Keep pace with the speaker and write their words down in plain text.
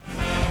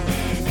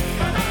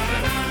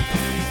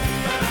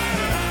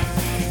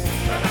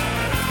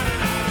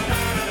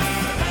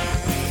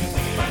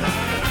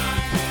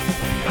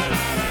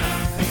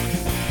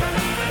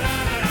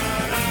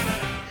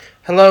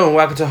Hello and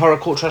welcome to Horror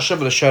Culture Trash,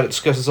 the show that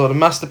discusses all the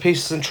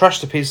masterpieces and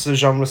trash pieces of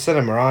genre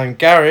cinema. I'm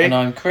Gary. And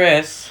I'm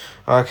Chris.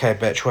 Okay,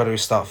 bitch, where do we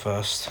start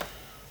first?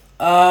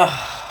 So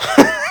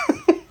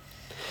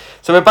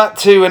we're back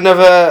to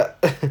another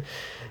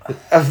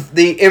of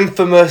the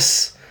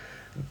infamous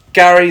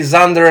Gary,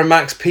 Xander and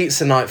Max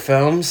Pizza Night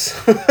films.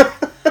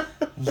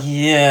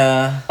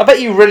 Yeah. I bet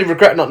you really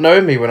regret not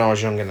knowing me when I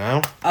was younger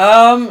now.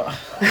 I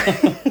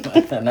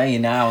don't know you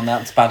now, and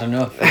that's bad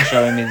enough for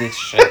showing me this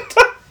shit.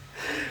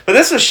 But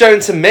this was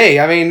shown to me.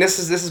 I mean, this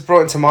is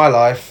brought into my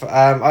life.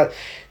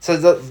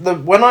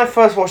 When I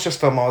first watched this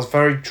film, I was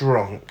very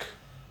drunk.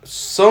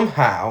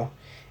 Somehow,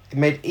 it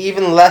made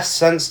even less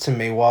sense to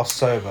me while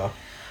sober.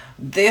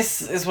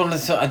 This is one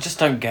of the... I just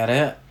don't get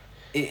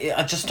it.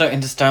 I just don't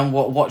understand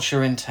what's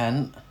your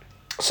intent.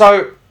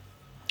 So,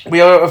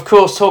 we are, of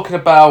course, talking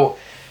about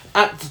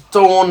At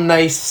Dawn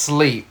They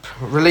Sleep,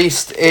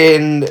 released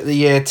in the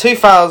year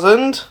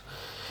 2000,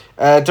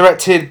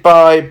 directed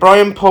by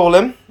Brian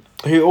Pauling,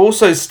 who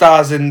also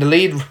stars in the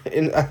lead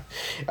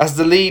as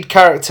the lead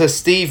character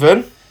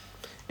Stephen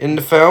in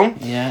the film.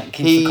 Yeah, keeps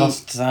the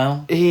costs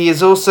down. He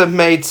has also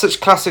made such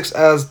classics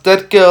as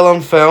Dead Girl on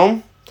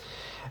Film,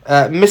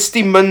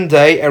 Misty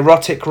Monday,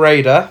 Erotic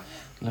Raider,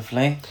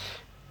 Lovely.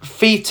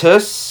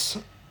 Fetus.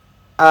 Is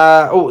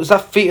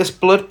that Fetus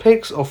Blood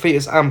Pigs or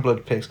Fetus and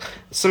Blood Pigs?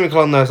 Something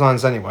along those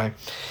lines. Anyway,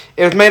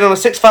 it was made on a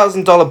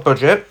 $6,000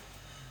 budget.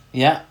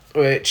 Yeah.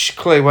 Which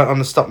clearly went on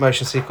the stop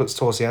motion sequence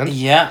towards the end.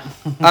 Yeah.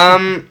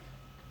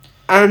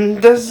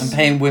 And there's... And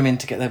paying women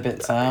to get their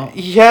bits out.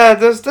 Yeah,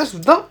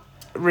 there's not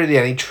really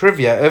any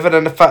trivia other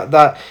than the fact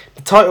that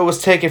the title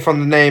was taken from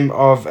the name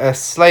of a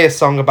Slayer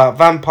song about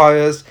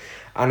vampires,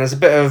 and there's a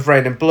bit of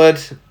Rain and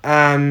Blood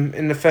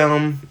in the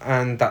film,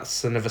 and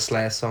that's another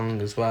Slayer song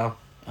as well.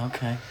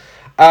 Okay.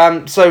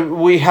 So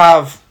we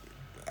have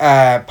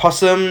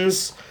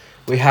possums,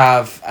 we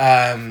have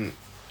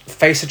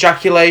face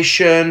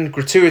ejaculation,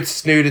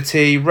 gratuitous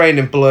nudity, rain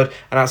and blood,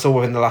 and that's all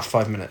within the last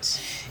 5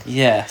 minutes.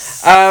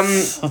 Yes.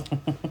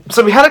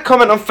 So we had a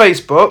comment on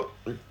Facebook.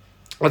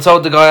 I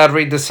told the guy I'd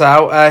read this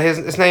out.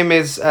 His name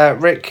is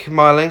Rick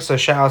Myling, so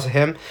shout out to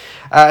him.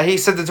 He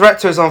said the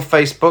director is on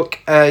Facebook.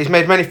 He's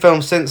made many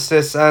films since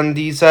this, and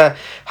he's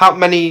helped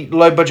many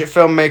low-budget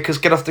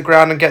filmmakers get off the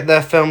ground and get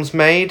their films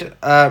made.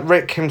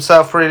 Rick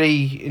himself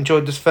really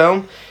enjoyed this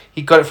film.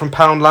 He got it from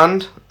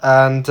Poundland,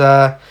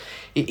 and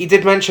he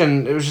did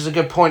mention, which is a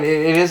good point,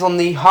 it is on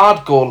the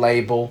Hardcore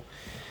label,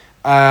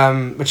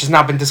 which has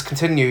now been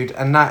discontinued,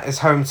 and that is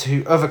home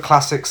to other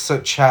classics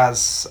such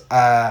as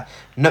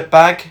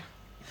Nutbag,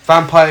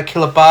 Vampire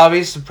Killer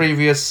Barbies, the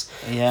previous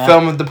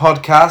film of the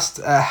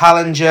podcast,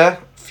 Hallinger,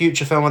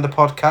 future film of the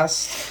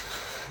podcast,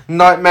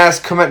 Nightmares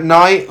Come at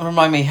Night.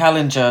 Remind me,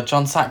 Hallinger,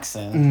 John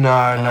Saxon?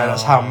 No,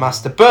 that's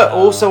Houndmaster, but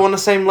also on the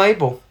same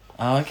label.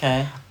 Oh,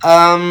 okay.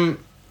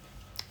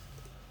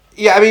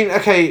 Yeah, I mean,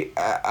 okay,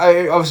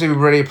 I obviously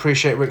really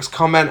appreciate Rick's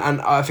comment,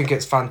 and I think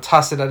it's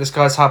fantastic that this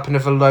guy's helping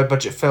other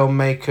low-budget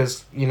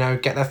filmmakers,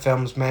 get their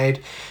films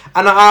made.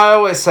 And I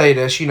always say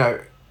this,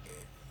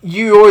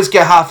 you always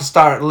get half a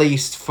star at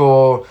least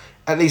for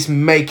at least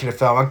making a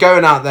film and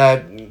going out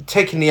there,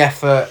 taking the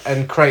effort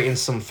and creating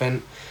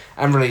something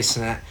and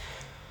releasing it.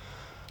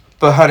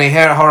 But honey,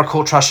 here at Horror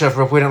Cult Trash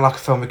Over, if we don't like a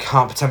film, we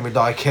can't pretend we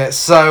like it,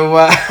 so...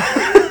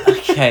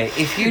 Okay,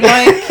 if you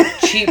like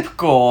cheap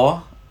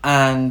gore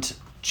and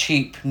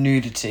cheap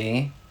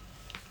nudity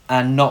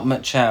and not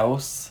much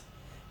else,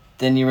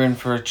 then you're in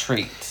for a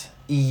treat.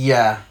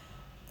 Yeah.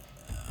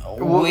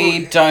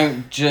 We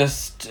don't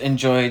just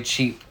enjoy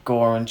cheap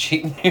gore and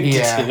cheap nudity.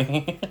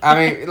 Yeah. I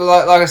mean,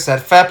 like I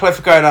said, fair play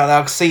for going out there.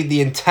 I can see the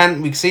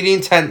intent. We can see the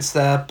intents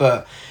there,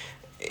 but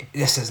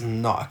this is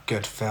not a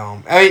good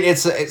film. I mean,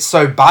 it's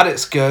so bad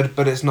it's good,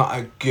 but it's not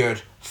a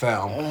good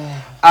film.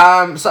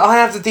 So I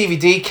have the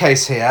DVD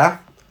case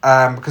here,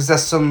 because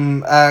there's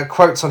some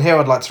quotes on here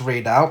I'd like to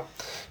read out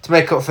to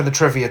make up for the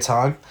trivia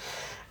time.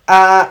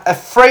 A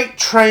freight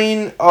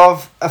train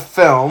of a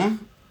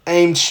film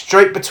aimed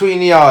straight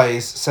between the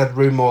eyes, said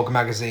Rue Morgue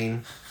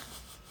magazine.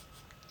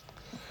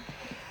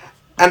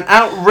 An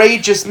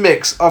outrageous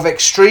mix of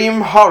extreme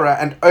horror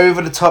and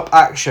over-the-top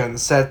action,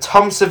 said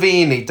Tom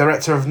Savini,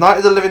 director of Night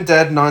of the Living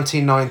Dead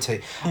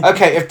 1990.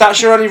 Okay, if that's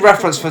your only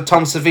reference for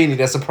Tom Savini,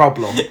 there's a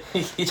problem.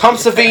 Yeah. Tom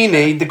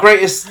Savini, the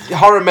greatest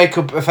horror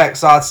makeup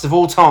effects artist of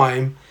all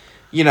time,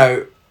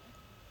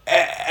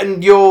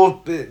 and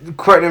you're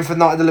quoting him for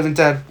Night of the Living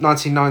Dead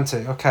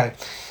 1990. Okay.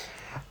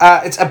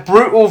 It's a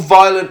brutal,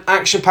 violent,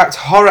 action-packed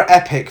horror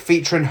epic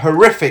featuring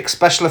horrific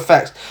special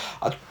effects.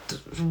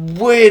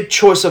 Weird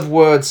choice of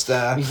words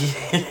there.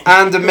 Yeah.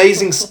 And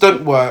amazing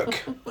stunt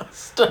work.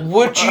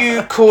 Would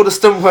you call the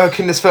stunt work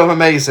in this film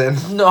amazing?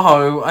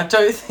 No, I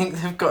don't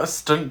think they've got a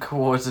stunt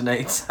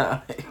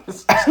coordinator.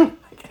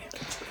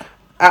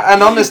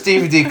 And on this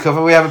DVD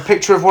cover, we have a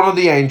picture of one of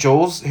the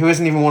angels, who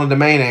isn't even one of the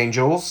main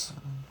angels.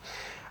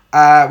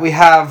 We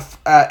have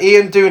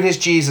Ian doing his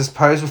Jesus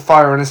pose with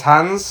fire in his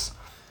hands.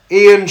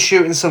 Ian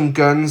shooting some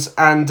guns,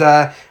 and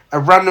a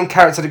random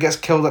character that gets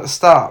killed at the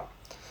start.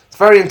 It's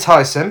very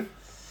enticing.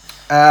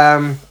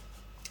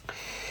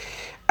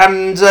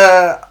 And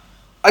I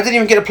didn't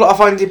even get a plot off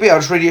IMDb. I'll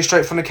just read you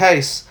straight from the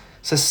case.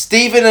 So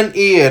Stephen and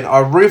Ian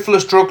are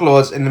ruthless drug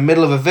lords in the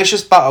middle of a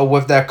vicious battle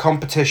with their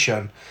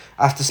competition.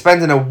 After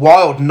spending a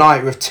wild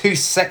night with two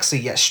sexy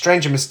yet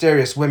strange and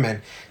mysterious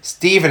women,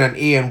 Stephen and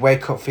Ian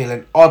wake up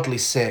feeling oddly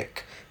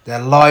sick.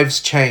 Their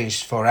lives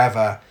changed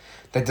forever.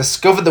 They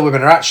discover the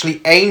women are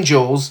actually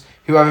angels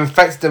who have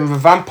infected them with a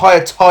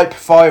vampire-type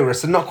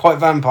virus. They're not quite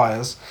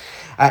vampires.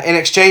 In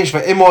exchange for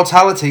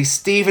immortality,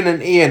 Stephen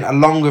and Ian,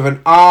 along with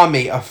an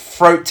army of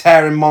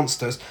throat-tearing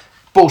monsters,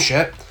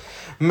 bullshit,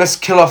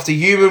 must kill off the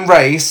human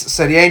race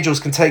so the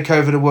angels can take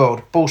over the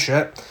world.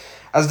 Bullshit.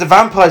 As the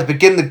vampires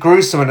begin the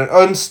gruesome and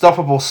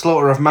unstoppable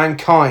slaughter of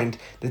mankind,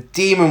 the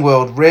demon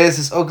world rears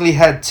its ugly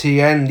head to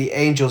end the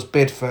angels'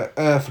 bid for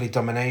earthly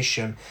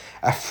domination.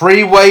 A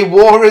three-way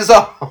war is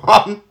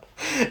on,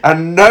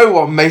 and no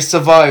one may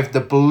survive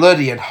the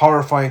bloody and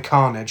horrifying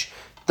carnage.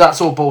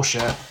 That's all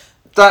bullshit.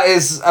 That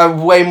is a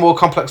way more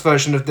complex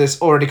version of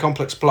this already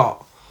complex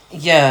plot.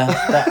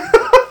 Yeah,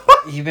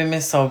 you've been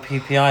missold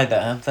PPI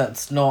there.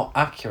 That's not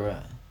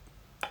accurate.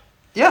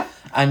 Yeah.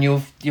 And you'll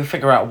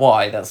figure out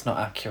why that's not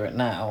accurate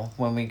now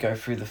when we go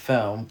through the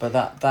film. But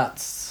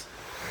that's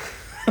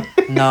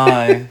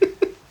no,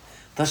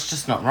 that's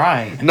just not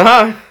right.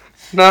 No.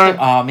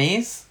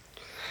 Armies.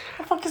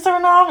 The fuck is there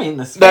an army in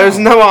this film? There's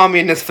no army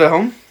in this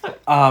film.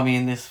 Army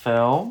in this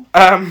film.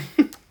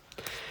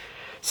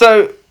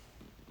 So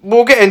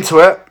we'll get into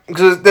it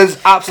because there's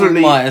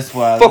absolutely might as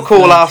well. fuck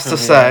all else to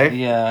say.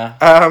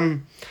 Yeah.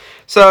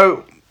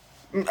 So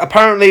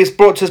apparently it's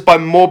brought to us by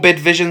Morbid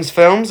Visions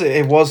Films.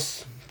 It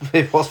was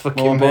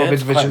fucking Morbid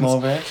Visions.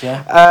 Morbid,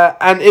 yeah.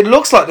 And it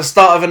looks like the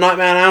start of A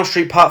Nightmare on Elm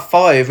Street Part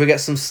 5. We get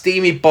some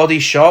steamy body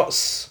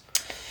shots.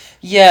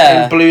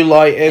 Yeah. In blue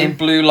lighting. In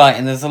blue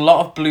lighting. There's a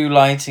lot of blue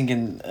lighting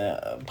in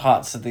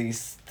parts of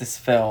this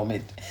film.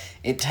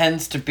 It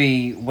tends to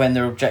be when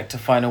they're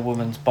objectifying a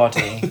woman's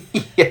body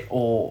yeah.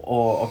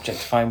 or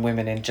objectifying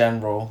women in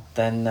general,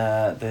 then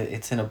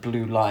it's in a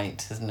blue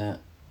light, isn't it?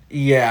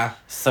 Yeah.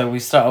 So we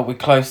start out with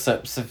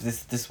close-ups of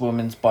this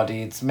woman's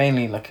body. It's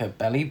mainly like a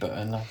belly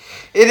button.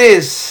 It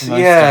is,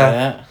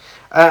 yeah.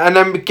 And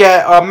then we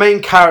get our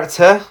main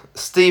character,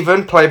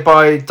 Stephen, played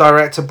by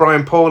director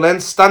Brian Paulin,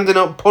 standing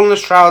up, pulling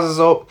his trousers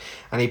up,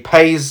 and he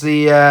pays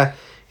the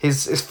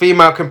his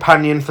female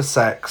companion for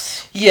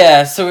sex.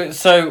 Yeah,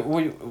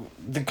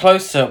 the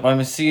close-up, I'm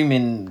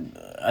assuming,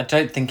 I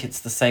don't think it's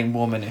the same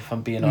woman, if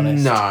I'm being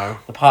honest. No.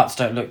 The parts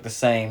don't look the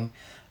same.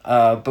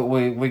 But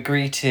we're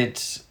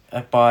greeted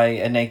by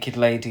a naked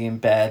lady in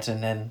bed,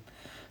 and then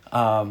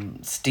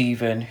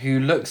Stephen, who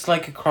looks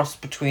like a cross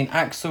between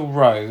Axl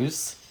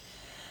Rose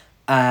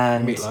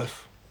and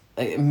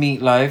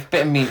Meatloaf,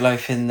 bit of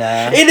Meatloaf in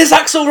there. It is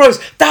Axl Rose.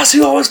 That's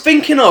who I was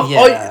thinking of.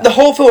 Yeah. The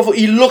whole film, I thought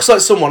he looks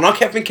like someone. I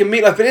kept thinking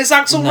Meatloaf, but it's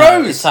Axl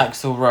Rose. It's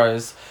Axl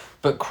Rose,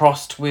 but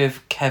crossed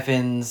with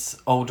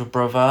Kevin's older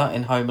brother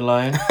in Home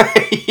Alone.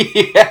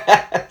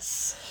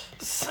 Yes.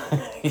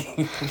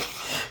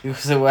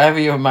 So whatever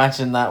you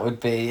imagine that would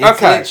be,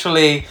 it's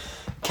literally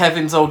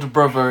Kevin's older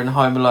brother in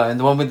Home Alone,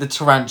 the one with the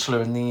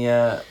tarantula and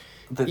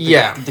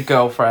the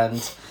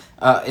girlfriend,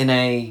 in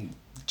a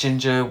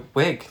ginger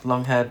wig,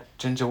 long-haired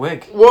ginger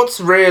wig.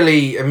 What's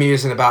really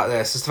amusing about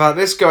this is the fact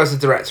this guy's the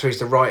director, he's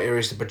the writer,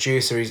 he's the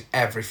producer, he's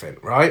everything,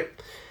 right?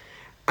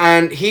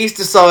 And he's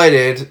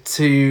decided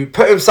to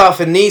put himself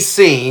in these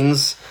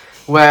scenes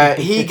where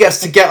he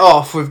gets to get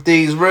off with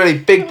these really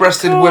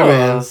big-breasted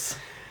women.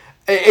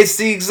 It's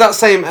the exact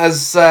same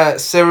as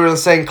Serial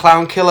Insane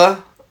Clown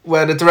Killer,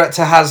 where the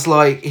director has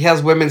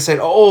women saying,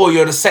 "Oh,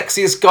 you're the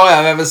sexiest guy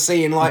I've ever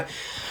seen." Like,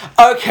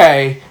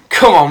 okay,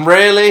 come on,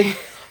 really?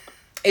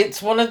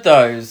 It's one of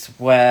those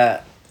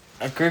where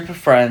a group of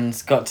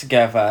friends got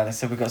together and they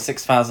said, "We've got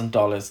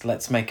 $6,000.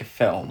 Let's make a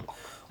film.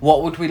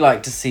 What would we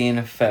like to see in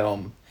a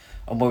film?"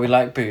 And we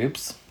like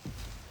boobs,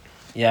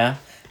 yeah,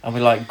 and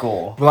we like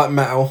gore. We like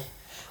metal.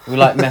 We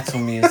like metal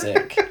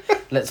music.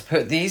 Let's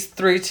put these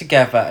three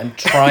together and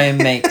try and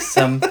make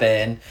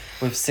something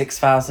with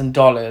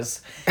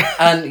 $6,000.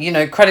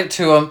 And, credit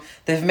to them,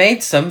 they've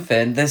made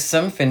something. There's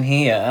something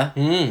here.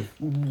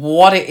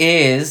 What it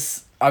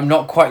is, I'm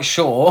not quite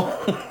sure.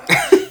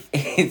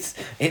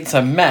 It's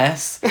a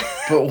mess.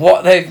 But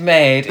what they've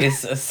made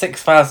is a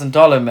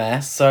 $6,000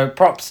 mess. So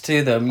props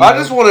to them. I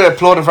just want to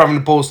applaud them for having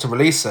the balls to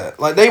release it.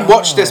 Like, they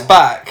watched this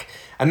back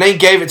and they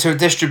gave it to a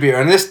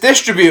distributor. And this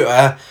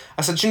distributor,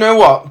 I said, you know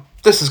what?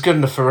 This is good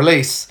enough for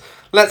release.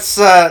 Let's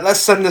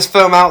send this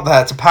film out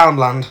there to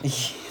Poundland.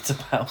 To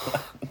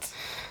Poundland.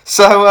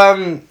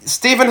 So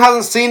Stephen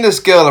hasn't seen this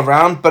girl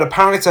around, but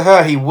apparently to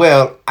her he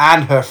will,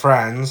 and her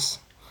friends.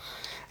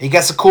 He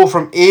gets a call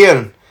from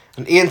Ian,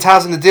 and Ian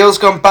tells him the deal's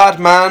gone bad,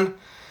 man.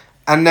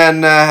 And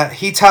then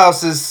he tells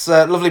this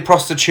lovely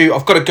prostitute,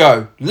 "I've got to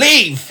go.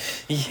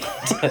 Leave!"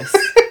 Yes.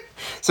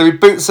 So he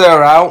boots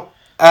her out.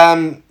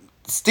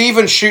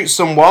 Stephen shoots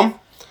someone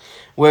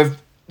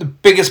with the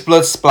biggest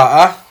blood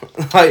splatter.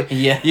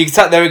 You can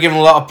tell they were giving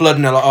a lot of blood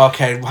and they're like,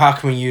 okay, how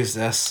can we use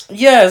this?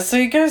 Yeah, so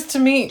he goes to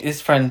meet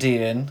his friend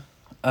Ian.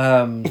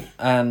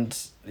 And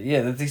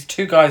these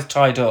two guys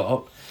tied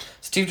up.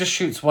 Steve just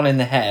shoots one in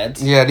the head.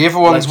 Yeah, the other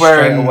one's Like,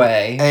 straight wearing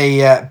away.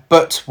 a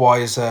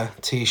Budweiser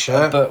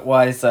t-shirt.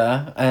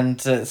 Budweiser,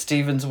 and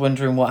Steven's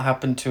wondering what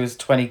happened to his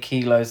 20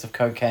 kilos of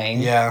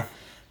cocaine. Yeah.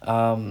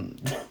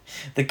 The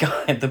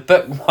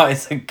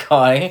Budweiser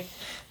guy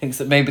thinks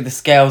that maybe the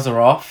scales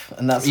are off,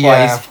 and that's why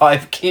Yeah. he's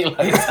 5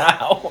 kilos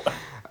out.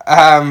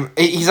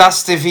 He's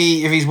asked if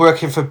he's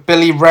working for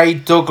Billy Ray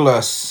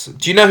Douglas.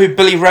 Do you know who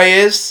Billy Ray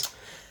is?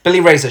 Billy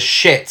Ray's a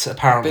shit,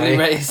 apparently. Billy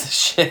Ray is a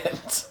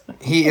shit.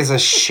 He is a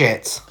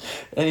shit.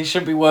 And he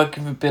should be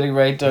working for Billy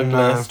Ray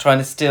Douglas, No. trying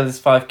to steal his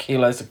 5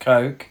 kilos of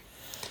coke.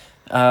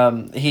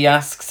 He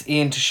asks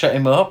Ian to shut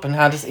him up, and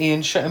how does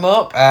Ian shut him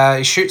up?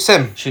 He shoots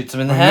him. Shoots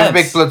him in the Another head.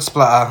 big blood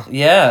splatter.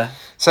 Yeah.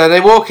 So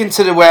they walk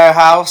into the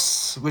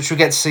warehouse, which we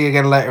get to see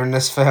again later in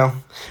this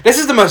film. This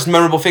is the most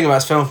memorable thing about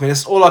this film for me. This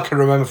is all I can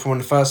remember from when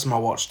the first time I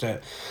watched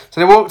it.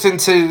 So they walked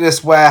into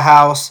this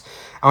warehouse,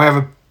 and we have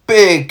a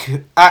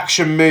big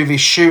action movie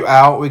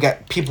shootout. We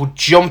get people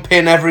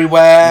jumping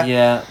everywhere.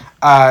 Yeah.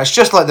 It's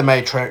just like The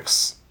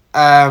Matrix.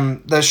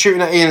 They're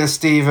shooting at Ian and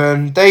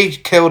Steven. They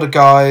kill the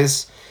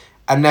guys,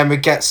 and then we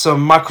get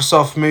some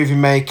Microsoft Movie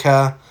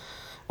Maker,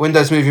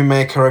 Windows Movie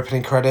Maker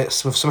opening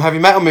credits with some heavy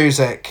metal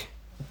music.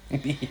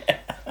 Yeah.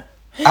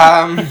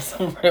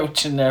 Some real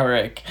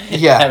generic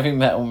Yeah. heavy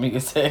metal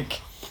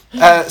music.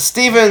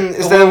 Steven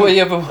is Well, then...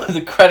 yeah, but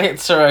the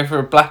credits are over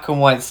a black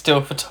and white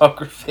still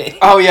photography.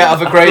 Oh yeah,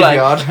 of a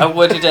graveyard. Like a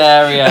wooded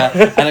area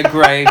and a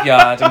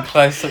graveyard and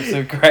close-ups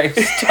of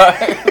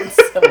gravestones.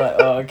 I'm like,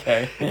 oh,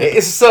 okay.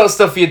 It's the sort of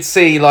stuff you'd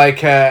see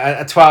like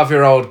a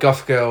 12-year-old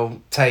goth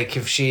girl take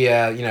if she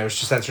was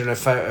just entering a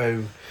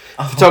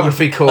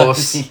photography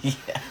course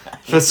Yeah.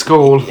 for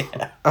school.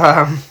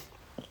 Yeah.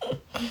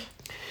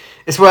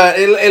 It's where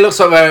it looks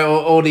like where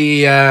all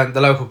the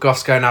local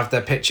goths go and have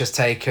their pictures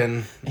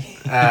taken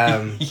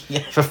Yeah.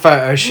 for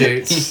photo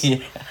shoots. Yeah.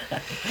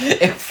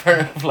 In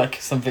front of like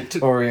some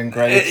Victorian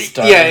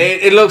gravestone.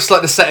 It looks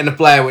like the setting of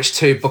Blair Witch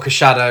 2, Book of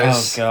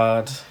Shadows. Oh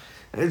god.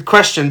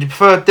 Question, do you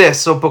prefer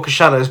this or Book of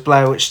Shadows,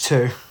 Blair Witch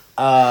 2?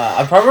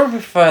 I probably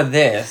prefer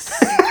this.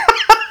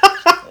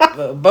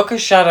 Book of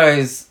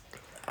Shadows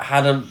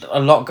had a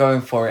lot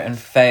going for it and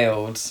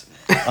failed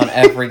on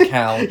every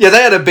count. Yeah,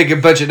 they had a bigger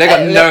budget. They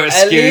got no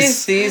excuse. At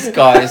least these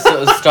guys sort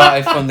of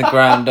started from the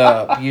ground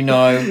up, you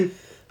know.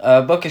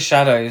 Book of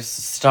Shadows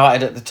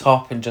started at the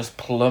top and just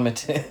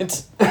plummeted.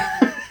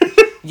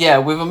 Yeah,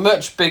 with a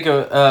much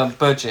bigger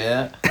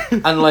budget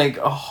and like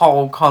a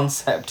whole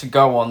concept to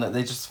go on that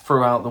they just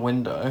threw out the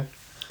window.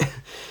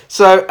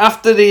 So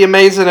after the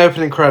amazing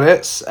opening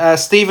credits,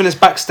 Stephen is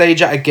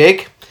backstage at a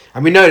gig,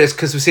 and we know this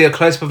because we see a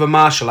close-up of a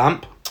Marshall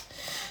amp.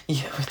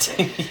 Yeah, we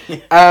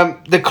do.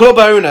 The club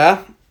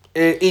owner,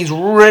 he's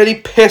really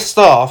pissed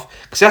off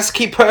because he has to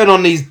keep putting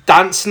on these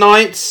dance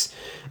nights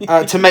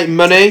to make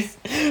money.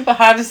 But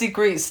how does he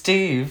greet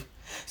Steve?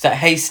 He's like,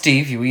 hey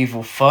Steve, you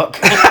evil fuck.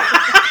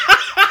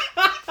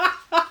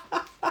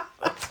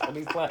 That's what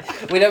he's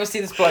like. We never see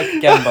this bloke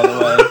again, by the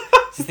way.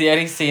 This is the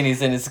only scene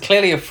he's in. It's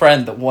clearly a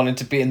friend that wanted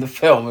to be in the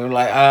film. We were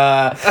like,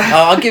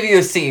 I'll give you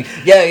a scene.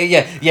 Yeah,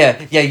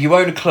 you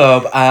own a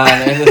club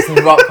and there's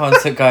a rock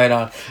concert going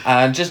on.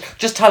 And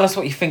just tell us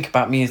what you think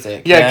about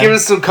music. Yeah, give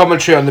us some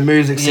commentary on the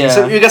music scene. Yeah.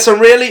 So you get some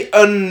really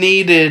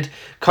unneeded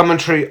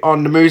commentary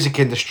on the music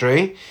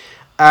industry,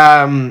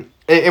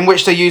 in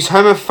which they use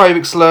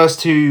homophobic slurs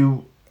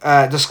to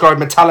describe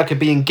Metallica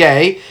being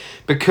gay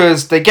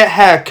because they get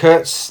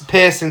haircuts,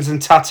 piercings,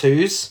 and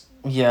tattoos.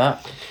 Yeah.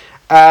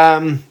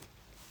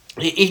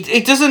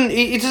 He doesn't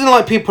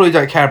like people who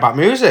don't care about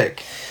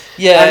music.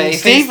 Yeah. And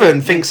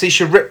Stephen thinks he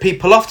should rip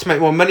people off to make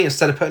more money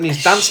instead of putting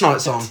these dance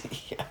nights on.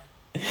 Yeah.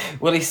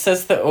 Well, he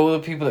says that all the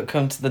people that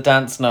come to the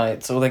dance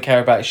nights, all they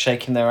care about is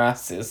shaking their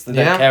asses. They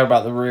don't care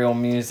about the real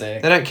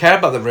music. They don't care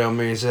about the real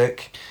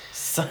music.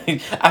 So,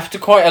 after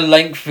quite a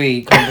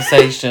lengthy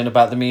conversation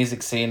about the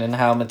music scene and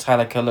how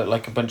Metallica look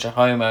like a bunch of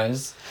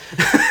homos,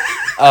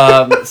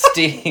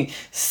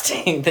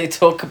 Steve, they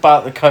talk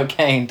about the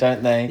cocaine,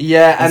 don't they?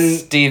 Yeah, and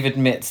Steve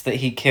admits that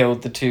he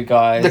killed the two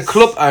guys. the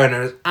club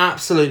owner is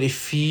absolutely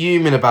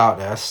fuming about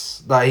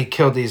this, that he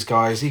killed these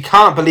guys. He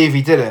can't believe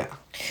he did it.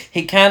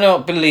 He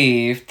cannot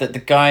believe that the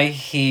guy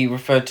he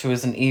referred to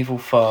as an evil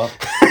fuck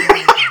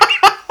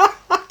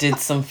did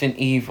something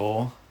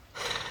evil.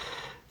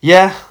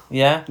 Yeah.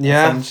 Yeah?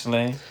 Yeah.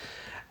 Essentially.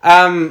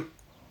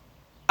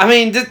 I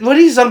mean, what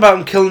he's on about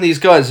him killing these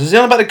guys? Was he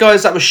on about the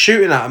guys that were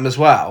shooting at him as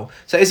well?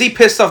 So is he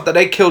pissed off that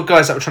they killed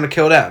guys that were trying to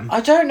kill them?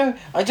 I don't know.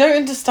 I don't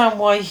understand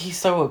why he's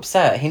so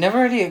upset. He never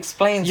really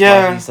explains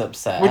why he's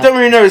upset. We don't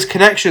really know his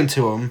connection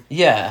to him.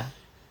 Yeah.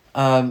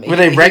 Were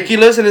they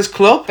regulars in his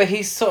club? But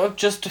he sort of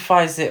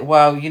justifies it,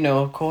 well, you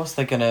know, of course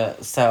they're going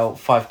to sell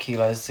 5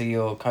 kilos of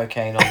your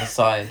cocaine on the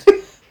side.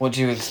 What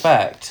do you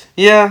expect?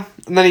 Yeah.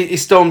 And then he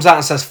storms out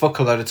and says fuck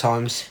a load of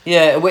times.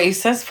 Yeah, well, he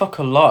says fuck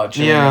a lot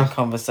during that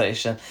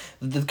conversation.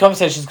 The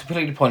conversation is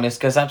completely pointless,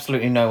 goes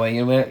absolutely nowhere.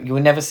 You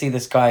will never see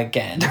this guy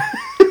again.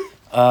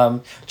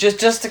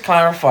 Just to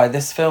clarify,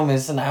 this film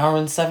is an hour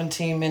and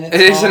 17 minutes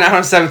It is long, an hour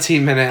and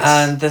 17 minutes.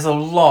 and there's a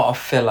lot of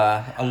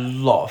filler. A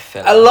lot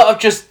of a lot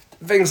of just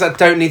things that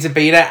don't need to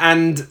be there,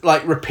 and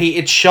like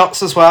repeated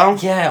shots as well.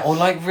 Yeah, or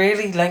like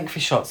really lengthy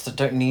shots that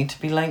don't need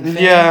to be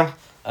lengthy. Yeah.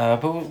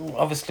 But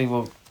obviously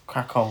we'll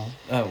crack on.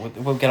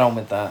 We'll get on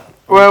with that.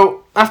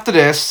 Well, after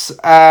this,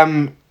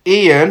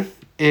 Ian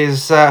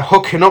is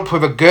hooking up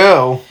with a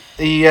girl.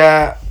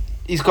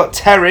 He's got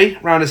Terry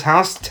around his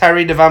house.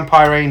 Terry, the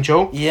vampire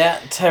angel. Yeah,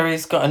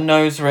 Terry's got a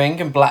nose ring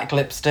and black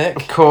lipstick.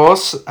 Of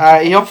course.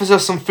 He offers her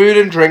some food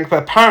and drink,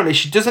 but apparently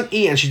she doesn't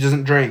eat and she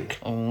doesn't drink.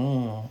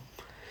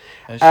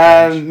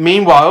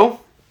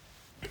 Meanwhile,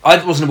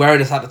 I wasn't aware of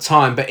this at the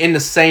time, but in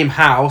the same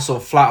house or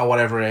flat or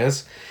whatever it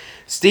is,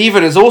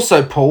 Stephen is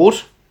also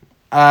pulled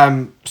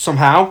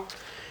somehow.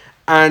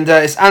 And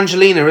it's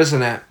Angelina,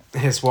 isn't it?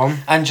 His one.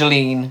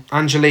 Angeline.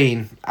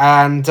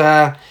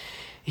 And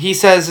he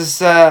says,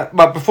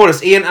 but before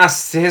this, Ian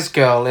asks his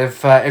girl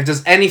if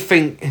there's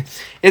anything...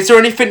 Is there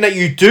anything that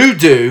you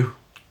do?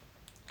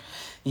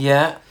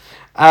 Yeah.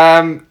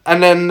 And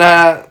then...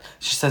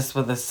 she says,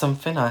 well, there's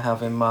something I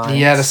have in mind.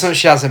 Yeah, there's something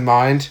she has in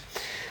mind.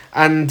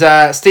 And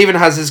Stephen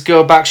has his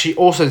girl back. She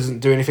also doesn't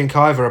do anything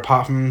either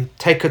apart from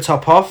take her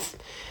top off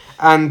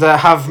and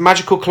have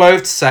magical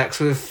clothes sex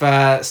with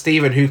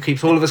Stephen, who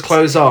keeps all of his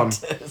clothes on.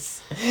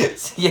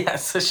 Yeah,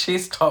 so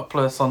she's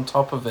topless on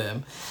top of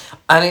him.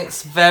 And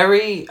it's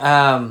very...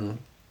 how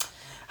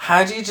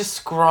do you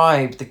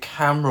describe the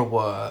camera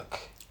work?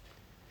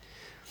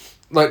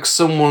 Like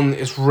someone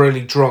is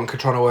really drunk and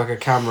trying to work a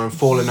camera and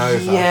falling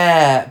over.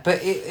 Yeah, but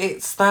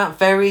it's that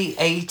very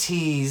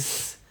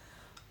 80s...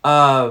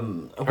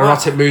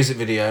 erotic music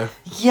video.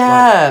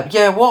 Yeah,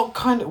 yeah.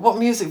 What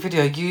music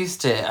video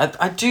used it?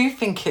 I do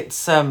think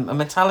it's a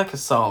Metallica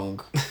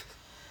song.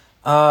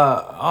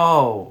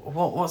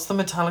 What's the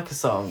Metallica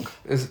song?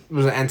 Was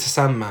it Enter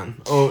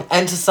Sandman? Or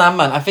Enter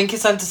Sandman. I think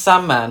it's Enter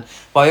Sandman,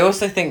 but I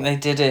also think they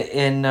did it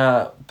in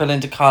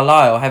Belinda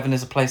Carlisle, Heaven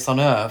is a Place on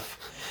Earth,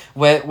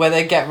 where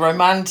they get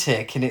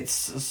romantic and it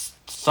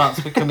starts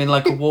becoming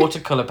like a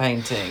watercolor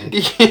painting.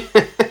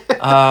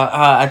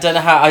 I don't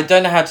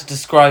know how to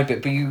describe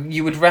it, but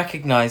you would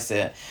recognize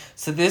it.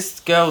 So this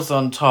girl's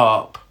on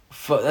top,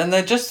 and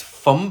they're just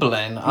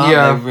fumbling,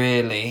 aren't they?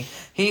 Really,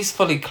 he's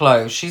fully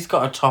clothed. She's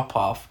got her top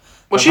off.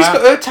 Well, she's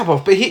got her top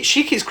off, but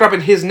she keeps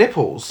grabbing his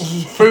nipples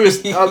through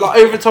his like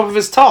over top of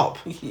his top.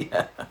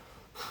 Yeah.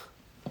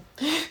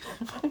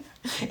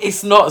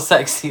 It's not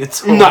sexy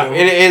at all. No,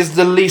 it is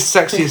the least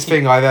sexiest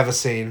thing I've ever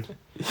seen.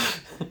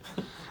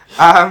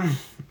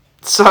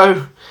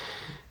 So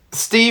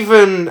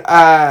Stephen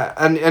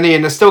and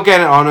Ian are still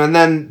getting it on, and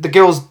then the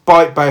girls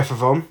bite both of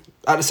them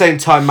at the same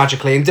time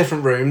magically in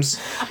different rooms.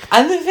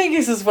 And the thing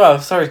is as well,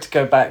 sorry to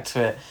go back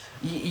to it,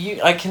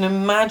 I can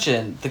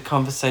imagine the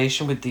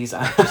conversation with these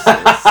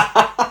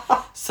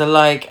actresses. So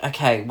like,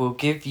 okay, we'll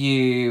give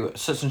you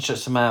such and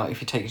such amount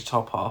if you take your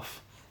top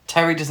off.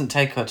 Terry doesn't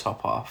take her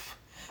top off,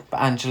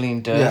 but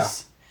Angeline does.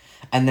 Yeah.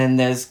 And then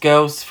there's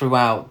girls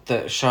throughout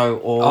that show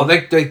all... Oh, they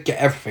get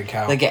everything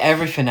out. They get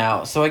everything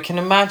out. So I can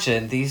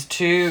imagine these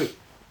two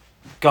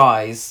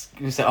guys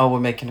who say, oh, we're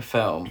making a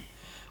film.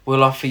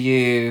 We'll offer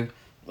you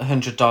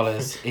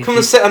 $100. Come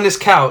and sit on this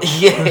couch.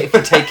 Yeah, if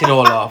you take it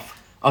all off.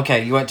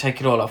 Okay, you won't take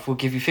it all off. We'll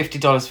give you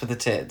 $50 for the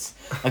tits.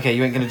 Okay,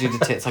 you ain't going to do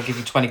the tits. I'll give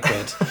you 20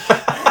 quid.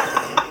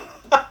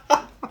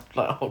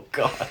 Like, oh,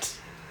 God.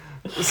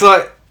 It's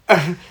like...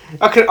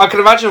 I can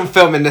imagine them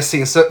filming this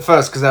scene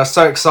first because they were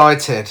so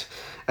excited.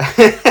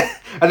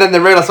 And then they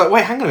realise, like,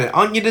 wait, hang on a minute,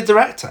 aren't you the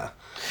director?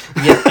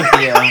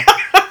 Yeah.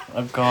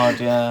 Oh, God,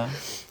 yeah.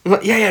 I'm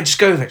like, yeah, just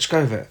go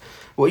with it.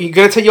 What, are you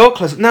going to take your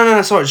clothes?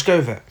 No, sorry, just go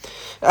with it.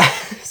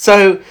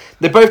 So,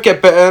 they both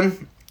get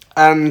bitten,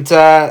 and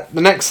the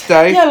next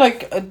day... Yeah,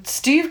 like,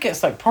 Steve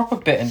gets, like, proper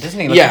bitten, doesn't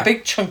he? Like, a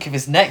big chunk of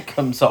his neck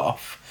comes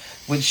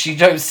off, which you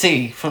don't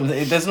see from...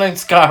 There's no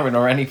scarring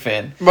or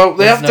anything. Well,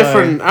 they have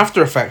different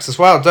after effects as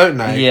well, don't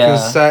they? Yeah.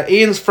 Because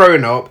Ian's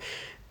throwing up.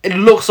 It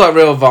looks like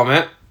real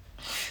vomit.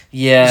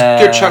 Yeah.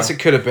 There's a good chance it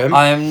could have been.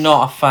 I am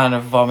not a fan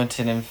of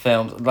vomiting in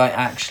films. Like,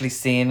 actually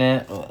seeing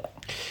it.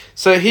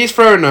 So he's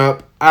throwing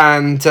up,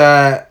 and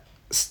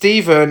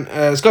Stephen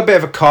has got a bit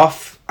of a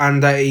cough,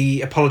 and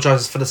he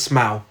apologises for the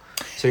smell.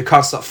 So he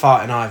can't stop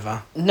farting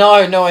either. No,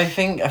 I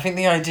think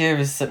the idea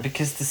is that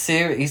because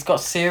he's got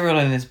cereal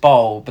in his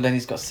bowl, but then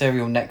he's got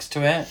cereal next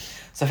to it.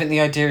 So I think the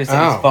idea is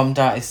that he's bummed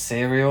out his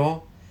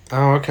cereal.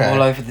 Oh, okay.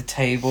 All over the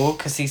table,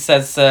 because he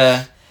says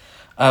he'll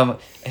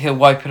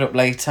wipe it up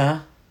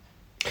later.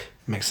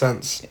 Makes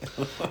sense.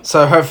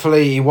 So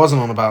hopefully he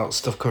wasn't on about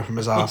stuff coming from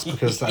his ass,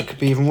 because that could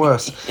be even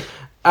worse.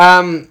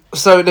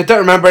 So they don't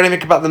remember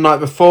anything about the night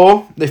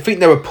before. They think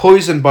they were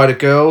poisoned by the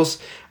girls,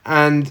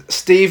 and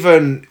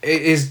Stephen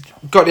is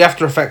got the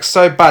after effects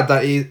so bad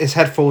that his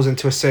head falls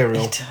into a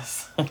cereal. He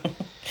does.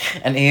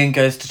 And Ian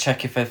goes to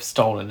check if they've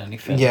stolen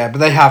anything. Yeah, but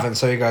they haven't,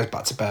 so he goes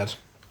back to bed.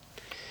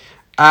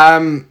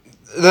 The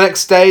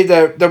next day,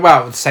 they're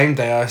the same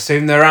day, I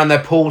assume, they're around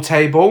their pool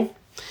table.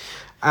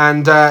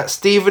 And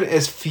Stephen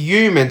is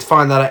fuming to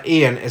find out that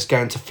Ian is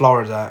going to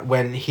Florida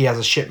when he has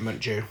a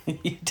shipment due.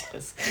 He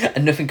does.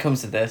 And nothing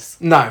comes of this.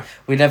 No.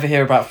 We never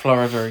hear about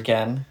Florida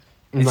again.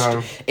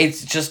 No.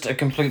 It's just a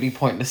completely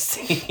pointless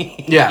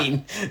scene. Yeah.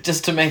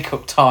 Just to make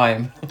up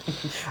time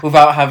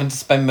without having to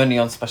spend money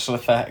on special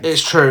effects.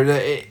 It's true.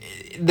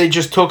 They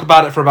just talk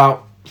about it for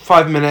about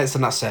 5 minutes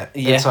and that's it.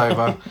 Yeah. It's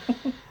over.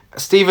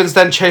 Stephen's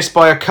then chased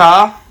by a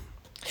car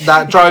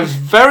that drives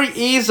very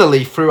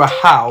easily through a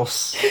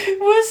house.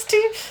 Well,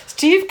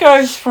 Steve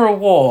goes for a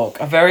walk,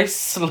 a very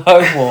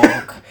slow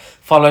walk,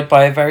 followed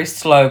by a very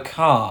slow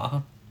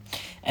car.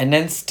 And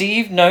then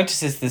Steve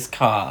notices this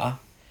car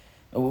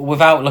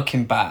without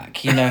looking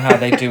back. You know how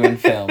they do in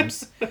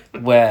films,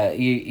 where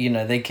you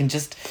know they can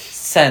just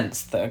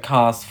sense that a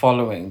car's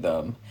following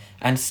them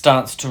and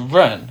starts to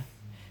run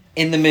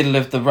in the middle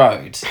of the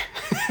road.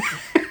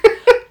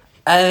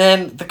 And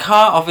then the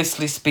car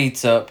obviously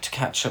speeds up to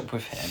catch up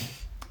with him,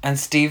 and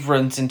Steve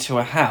runs into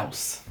a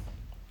house,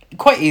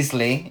 quite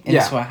easily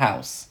into a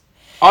house.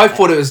 I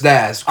thought it was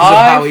theirs because of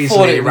how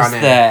easily it ran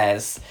in.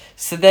 Theirs.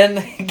 So then,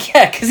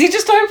 yeah, because he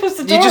just opens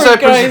the door and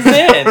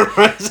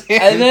goes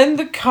in. And then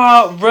the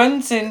car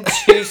runs over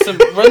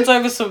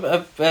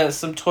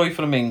some toy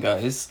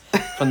flamingos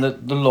from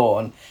the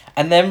lawn,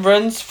 and then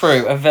runs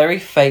through a very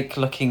fake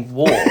looking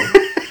wall.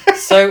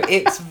 So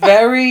it's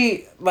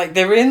very, like,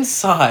 they're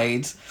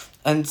inside,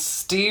 and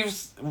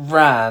Steve's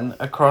ran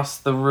across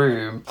the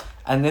room,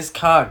 and this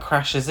car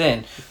crashes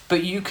in.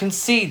 But you can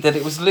see that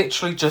it was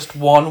literally just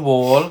one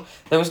wall.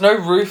 There was no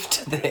roof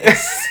to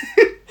this.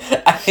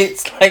 And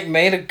it's like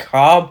made of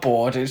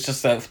cardboard. It's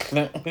just like...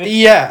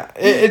 Yeah,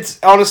 it's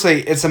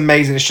honestly, it's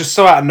amazing. It's just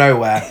so out of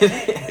nowhere.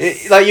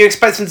 Like, you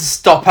expect him to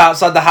stop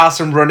outside the house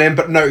and run in,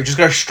 but no, you just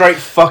go straight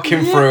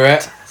fucking through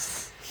it.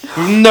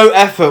 With no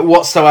effort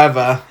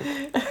whatsoever.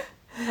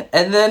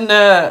 And then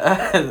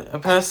a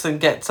person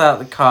gets out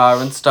the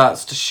car and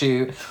starts to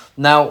shoot.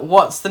 Now,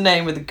 what's the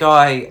name of the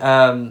guy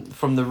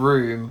from The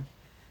Room?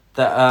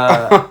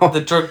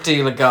 The drug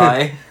dealer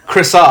guy.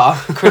 Chris R.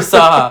 Chris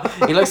R.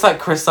 He looks like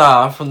Chris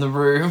R. from The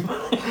Room.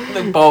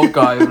 The bald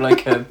guy with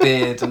like a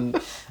beard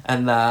and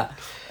that.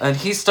 And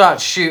he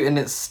starts shooting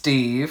at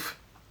Steve.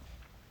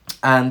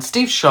 And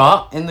Steve's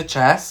shot in the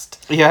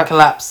chest. Yeah.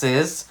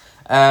 Collapses.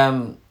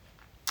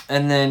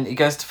 And then he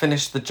goes to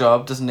finish the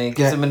job, doesn't he?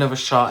 Gives him another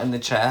shot in the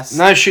chest.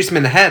 No, shoots him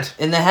in the head.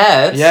 In the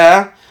head?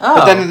 Yeah. Oh.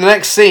 But then in the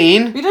next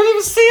scene... We don't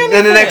even see anything.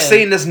 Then the next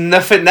scene, there's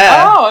nothing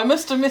there. Oh, I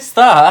must have missed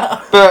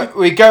that. But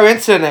we go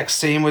into the next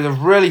scene with a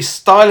really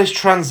stylish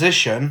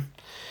transition.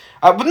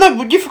 But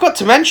no, you forgot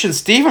to mention,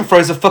 Stephen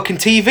throws a fucking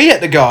TV at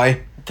the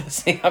guy.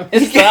 Does he? I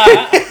missed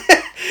that.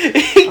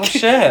 Oh,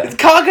 shit. The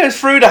car goes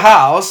through the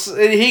house,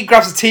 he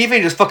grabs the TV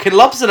and just fucking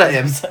lobs it at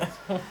him.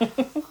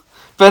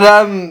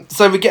 But,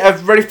 so we get a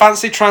really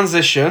fancy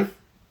transition,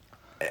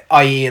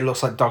 i.e. it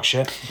looks like dog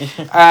shit.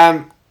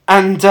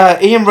 And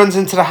Ian runs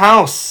into the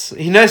house.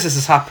 He knows this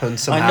has happened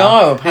somehow. I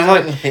know,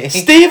 apparently. He's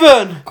like,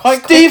 Stephen!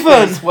 Quite Stephen!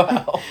 as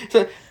well.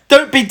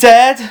 Don't be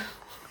dead!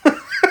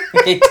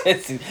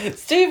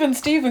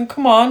 Stephen,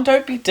 come on,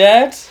 don't be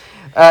dead.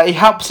 He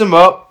helps him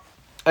up,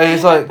 and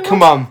he's like,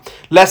 come on,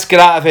 let's get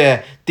out of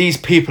here. These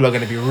people are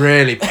going to be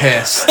really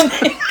pissed.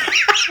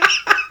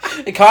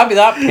 It can't be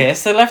that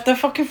pissed. They left their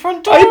fucking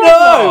front door I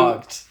know.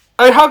 unlocked.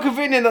 I mean, how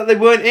convenient that they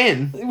weren't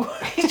in.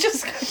 He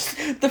just goes,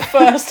 the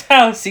first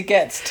house he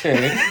gets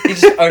to, he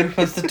just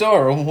opens the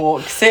door and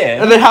walks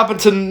in. And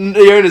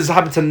the owners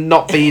happen to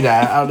not be there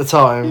at the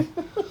time.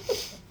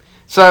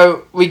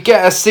 So we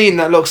get a scene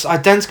that looks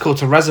identical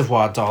to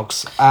Reservoir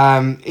Dogs.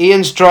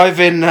 Ian's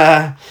driving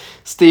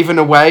Stephen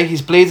away.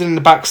 He's bleeding in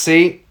the back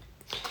seat.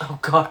 Oh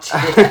God,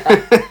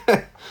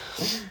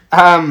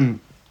 yeah.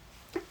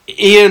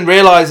 Ian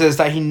realises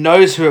that he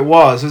knows who it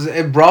was. Was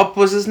it Rob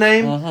was his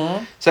name?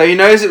 Mm-hmm. So he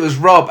knows it was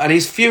Rob, and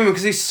he's fuming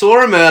because he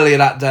saw him earlier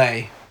that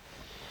day.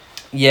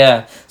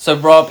 Yeah, so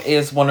Rob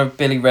is one of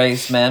Billy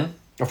Ray's men.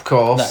 Of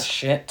course. That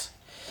shit.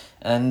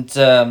 And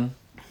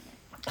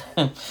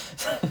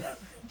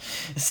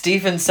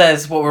Stephen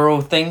says what we're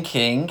all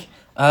thinking.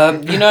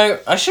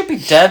 I should be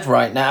dead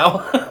right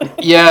now.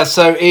 Yeah,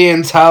 so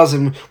Ian tells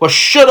him, well,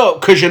 shut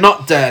up, because you're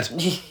not dead.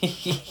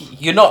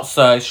 You're not,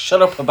 sir.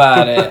 Shut up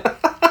about it.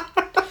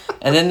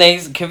 And then they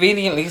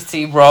conveniently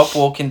see Rob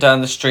walking down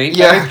the street,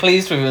 very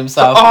pleased with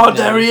himself. Oh,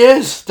 there he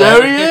is.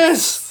 There he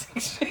is.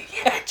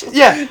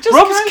 Just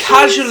Rob's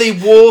casually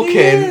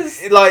walking,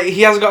 like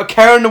he hasn't got a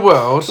care in the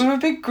world. With a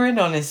big grin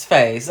on his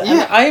face.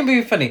 And I am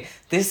being funny.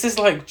 This is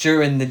like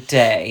during the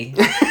day.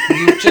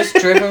 You've just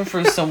driven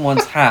through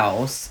someone's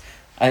house.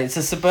 It's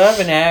a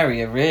suburban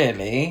area,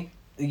 really.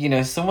 You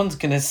know, someone's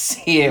going to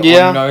see it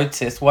or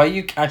notice. Why are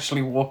you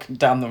casually walking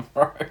down the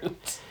road?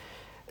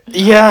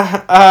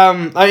 Yeah,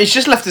 he's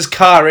just left his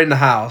car in the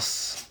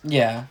house.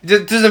 Yeah. He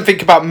doesn't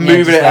think about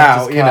moving it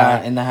out, his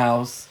car in the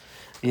house.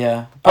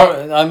 Yeah.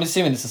 But I'm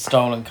assuming it's a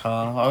stolen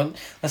car.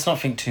 Let's not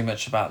think too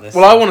much about this.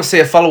 Well, I want to see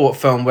a follow-up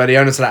film where the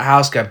owners of that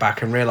house go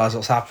back and realise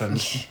what's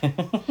happened.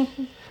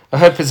 I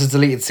hope it's a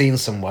deleted scene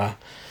somewhere.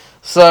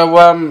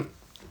 So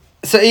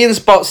Ian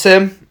spots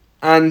him,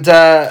 and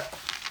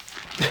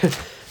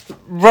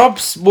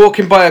Rob's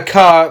walking by a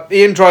car.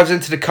 Ian drives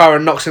into the car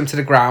and knocks him to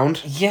the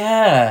ground.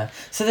 Yeah.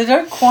 So they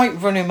don't quite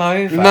run him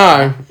over.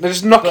 No, they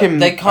just knock but him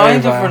they kind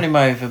over. of run him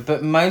over,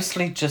 but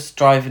mostly just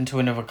drive into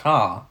another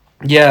car.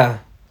 Yeah.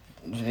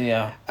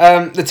 Yeah.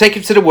 They take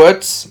him to the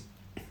woods.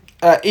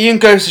 Ian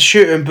goes to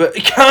shoot him, but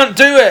he can't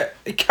do it.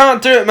 He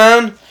can't do it,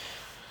 man.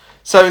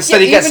 So instead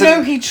he gets... Even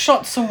though he'd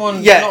shot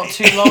someone Yeah. not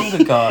too long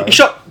ago. He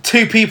shot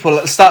 2 people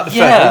at the start of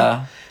the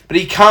film. But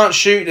he can't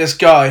shoot this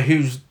guy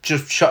who's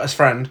just shot his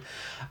friend.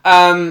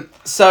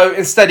 So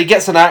instead he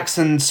gets an axe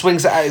and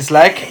swings it at his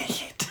leg.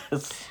 He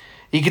does.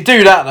 He could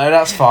do that though,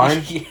 that's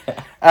fine.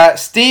 Yeah.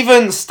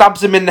 Stephen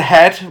stabs him in the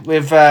head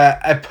with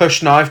a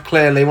push knife,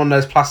 clearly, one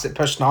of those plastic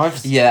push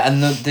knives. Yeah,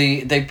 and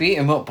they beat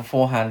him up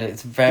beforehand.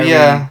 It's very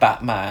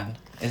Batman,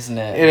 isn't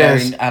it? It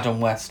very is. Adam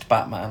West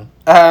Batman.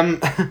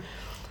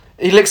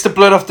 He licks the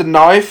blood off the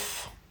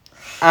knife,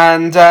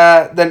 and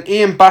then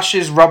Ian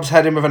bashes Rob's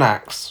head in with an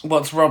axe.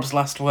 What's Rob's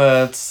last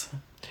words?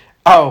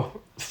 Oh,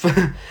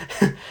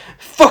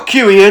 fuck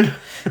you, Ian.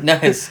 No,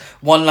 it's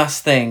one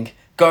last thing.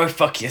 Go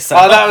fuck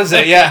yourself. Oh, that was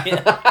it, yeah.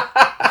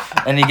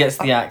 And he gets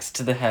the axe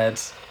to the head.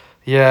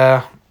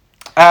 Yeah.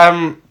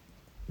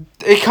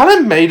 It kind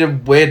of made a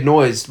weird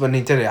noise when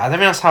he did it. I don't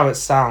think that's how it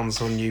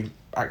sounds when you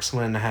axe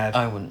someone in the head.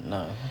 I wouldn't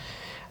know.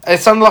 It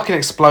sounded like an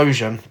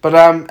explosion. But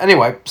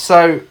anyway,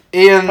 so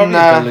Ian... Probably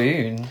a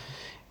balloon.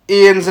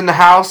 Ian's in the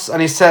house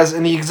and he says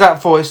in the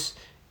exact voice,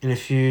 "In a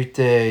few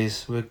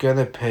days, we're going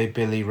to pay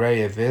Billy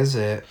Ray a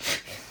visit."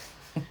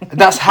 And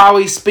that's how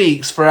he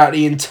speaks throughout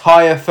the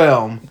entire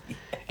film.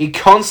 He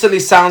constantly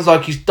sounds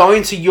like he's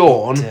dying to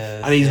yawn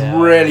and he's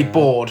really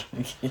bored.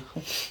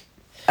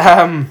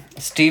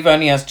 Steve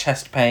only has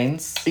chest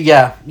pains.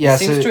 Yeah. He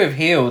seems to have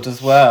healed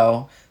as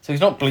well. So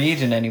he's not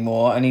bleeding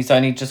anymore and he's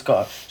only just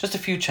got just a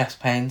few chest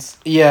pains.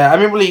 Yeah, I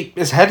mean, well,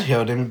 his head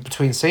healed in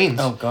between scenes.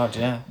 Oh, God,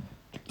 yeah.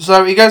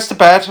 So he goes to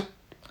bed.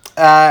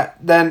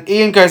 Then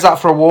Ian goes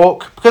out for a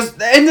walk. Because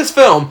in this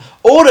film,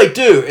 all they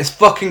do is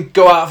fucking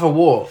go out for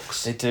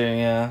walks. They do,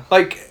 yeah.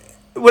 Like,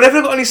 whenever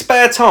they've got any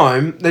spare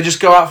time, they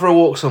just go out for a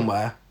walk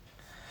somewhere.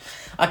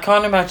 I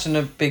can't imagine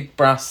a big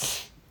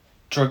brass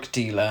drug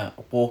dealer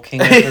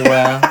walking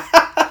everywhere.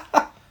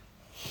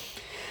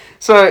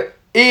 So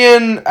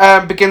Ian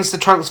begins to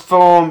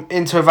transform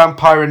into a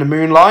vampire in the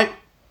moonlight.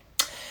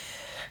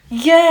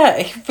 Yeah,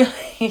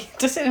 he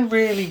does it in a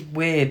really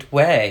weird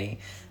way,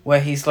 where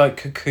he's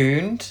like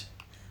cocooned,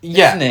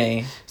 isn't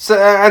he? So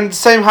and the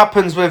same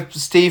happens with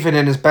Stephen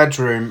in his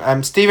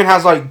bedroom. Stephen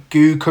has like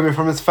goo coming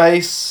from his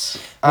face,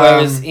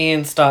 whereas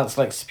Ian starts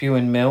like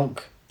spewing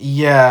milk.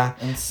 Yeah,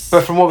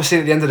 but from what we've seen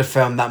at the end of the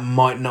film, that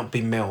might not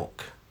be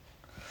milk.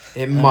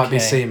 It might be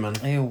semen.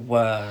 Ew.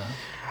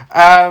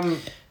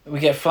 We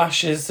get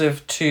flashes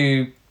of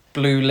 2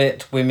 blue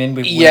lit women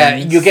with wings. Yeah,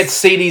 you get to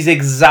see these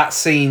exact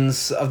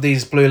scenes of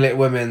these blue lit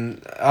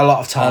women a lot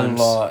of times.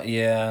 A lot,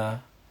 yeah.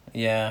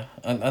 Yeah.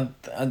 And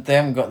they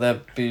haven't got their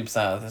boobs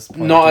out at this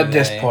point. Not at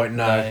this point,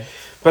 no.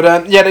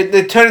 But yeah,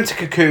 they turn into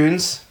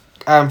cocoons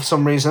for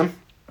some reason.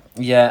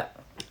 Yeah.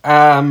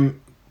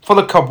 Full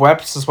of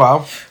cobwebs as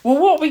well. Well,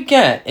 what we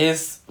get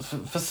is,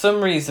 for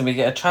some reason, we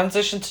get a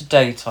transition to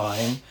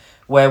daytime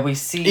where we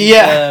see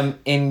them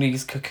in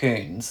these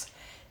cocoons.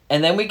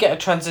 And then we get a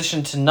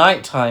transition to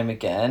nighttime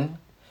again,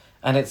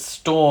 and it's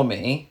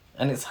stormy,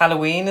 and it's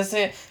Halloween, is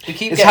it?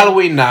 It's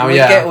Halloween now,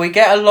 We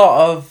get a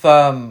lot of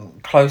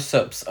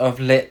close-ups of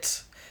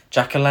lit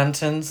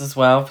jack-o'-lanterns as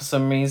well, for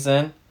some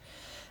reason.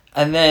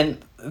 And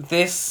then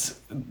this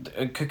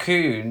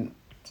cocoon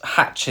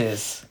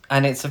hatches,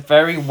 and it's a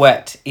very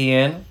wet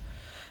Ian.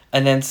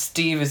 And then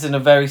Steve is in a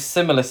very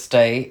similar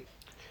state,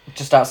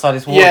 just outside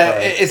his wardrobe. Yeah,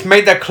 it's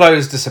made their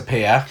clothes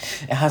disappear.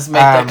 It has made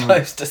their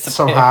clothes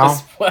disappear somehow.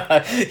 as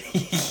well.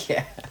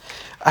 Yeah.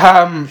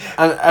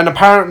 And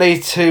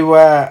apparently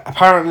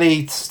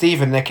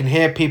Stephen, they can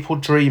hear people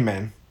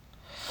dreaming.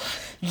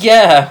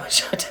 Yeah,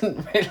 which I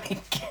didn't really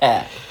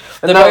get.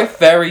 They're both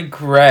very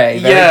grey,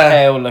 very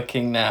pale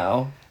looking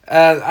now.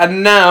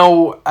 And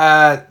now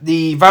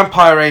the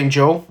vampire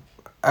angel,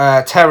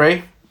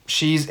 Terry,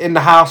 she's in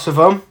the house with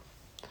them.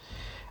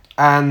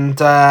 And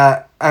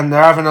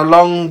they're having a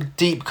long,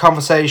 deep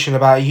conversation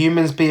about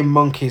humans being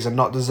monkeys and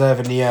not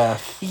deserving the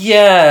earth.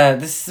 Yeah,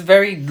 this is a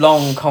very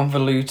long,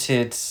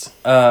 convoluted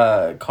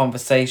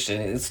conversation.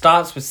 It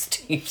starts with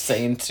Steve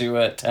saying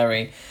to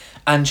Terry,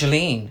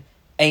 "Angeline,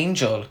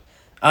 angel,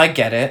 I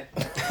get it."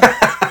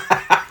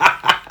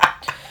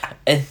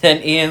 And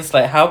then Ian's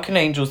like, "How can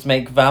angels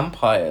make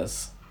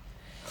vampires?"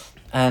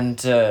 And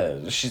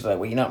she's like,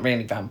 "Well, you're not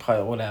really vampire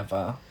or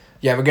whatever."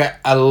 Yeah, we get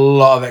a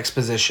lot of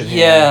exposition here.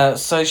 Yeah,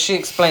 so she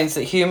explains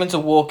that humans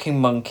are walking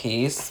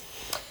monkeys.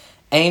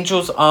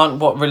 Angels aren't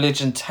what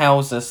religion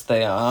tells us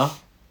they are.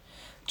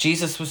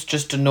 Jesus was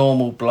just a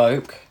normal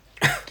bloke.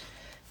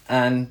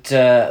 And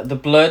the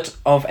blood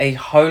of a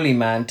holy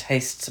man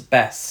tastes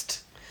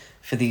best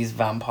for these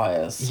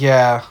vampires.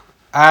 Yeah.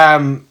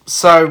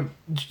 So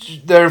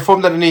they're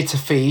informed that they need to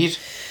feed.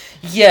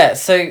 Yeah,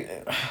 so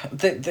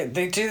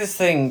they do this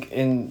thing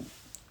in...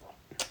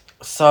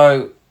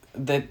 So...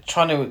 They're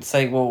trying to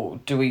say, well,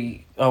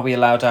 are we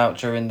allowed out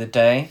during the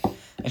day?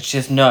 And she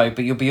says, no,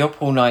 but you'll be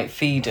up all night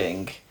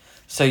feeding,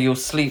 so you'll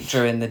sleep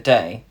during the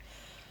day.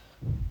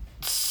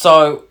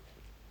 So,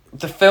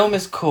 the film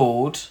is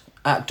called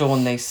At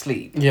Dawn They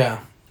Sleep.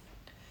 Yeah.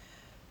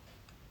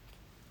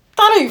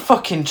 That ain't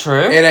fucking true.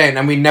 It ain't,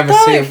 and we never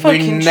That see ain't him. We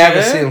fucking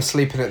never true. see him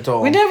sleeping at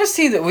dawn. We never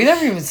see that. We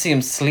never even see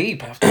them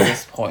sleep after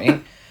this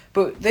point.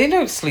 But they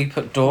don't sleep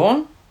at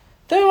dawn.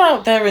 They're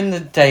out there in the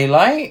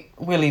daylight,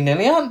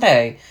 willy-nilly, aren't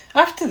they?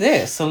 After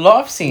this, a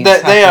lot of scenes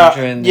happen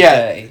during the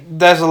day.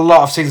 There's a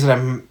lot of scenes of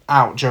them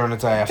out during the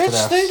day after They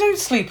this. don't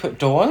sleep at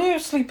dawn. They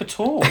don't sleep at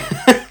all.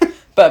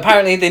 But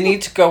apparently they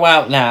need to go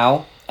out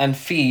now and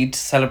feed to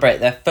celebrate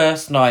their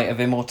first night of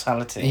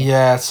immortality.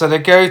 Yeah, so they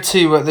go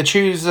to, they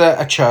choose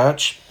a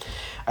church.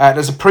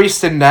 There's a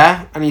priest in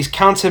there, and he's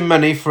counting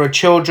money for a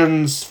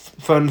children's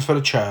fund for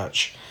the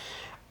church.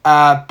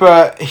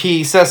 But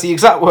he says the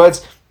exact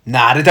words,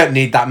 nah, they don't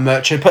need that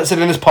much, and puts it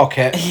in his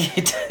pocket.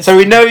 So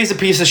we know he's a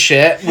piece of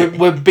shit.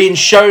 We're being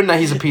shown that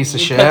he's a piece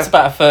of shit. He puts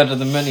about a third of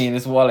the money in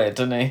his wallet,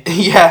 doesn't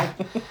he? Yeah.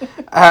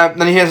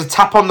 Then he hears a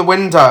tap on the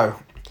window.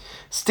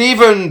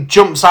 Stephen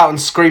jumps out and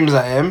screams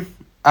at him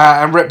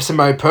and rips him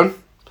open.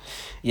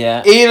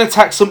 Yeah. Ian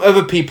attacks some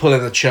other people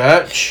in the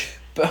church.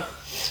 But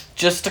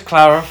just to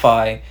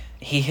clarify,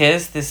 he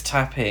hears this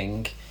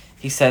tapping.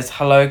 He says,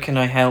 hello, can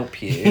I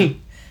help you?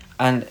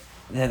 And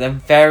they're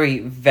very,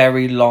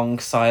 very long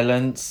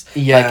silence.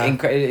 Yeah.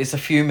 Like, it's a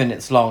few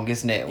minutes long,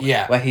 isn't it?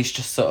 Yeah. Where he's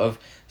just sort of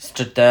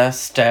stood there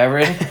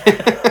staring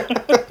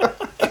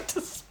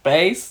into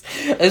space.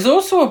 There's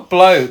also a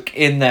bloke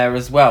in there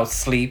as well,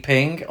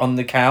 sleeping on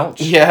the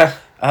couch. Yeah.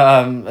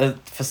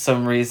 For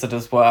some reason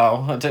as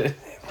well. I don't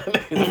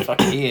know who the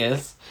fuck he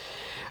is.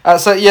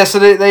 So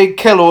they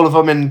kill all of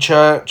them in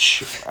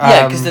church.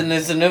 Yeah, because then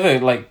there's another,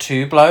 like,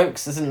 2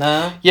 blokes, isn't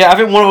there? Yeah, I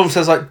think one of them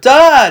says, like,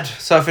 Dad!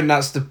 So I think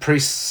that's the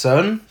priest's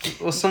son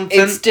or something.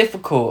 It's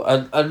difficult.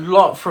 A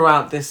lot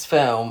throughout this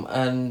film,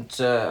 and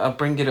I'll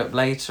bring it up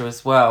later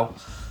as well.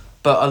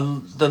 But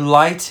the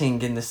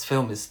lighting in this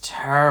film is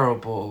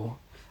terrible.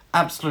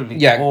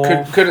 Absolutely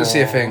awful. Couldn't see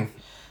a thing.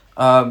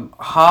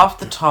 Half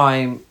the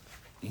time,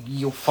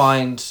 you'll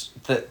find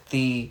that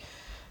the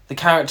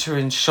character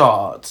in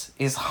shot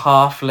is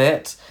half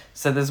lit,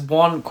 so there's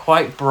one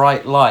quite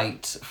bright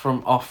light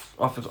from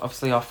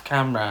obviously off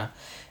camera,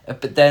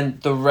 but then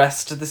the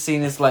rest of the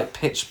scene is like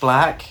pitch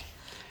black,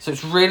 so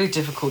it's really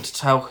difficult to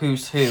tell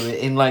who's who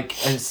in like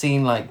a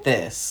scene like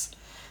this.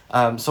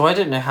 So I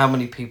don't know how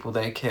many people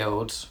they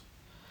killed.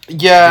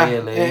 Yeah,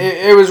 really.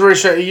 It was really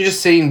strange. You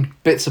just seen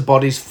bits of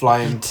bodies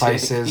flying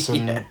places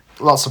and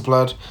lots of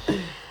blood,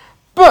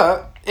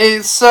 but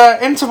it's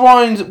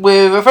intertwined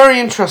with a very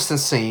interesting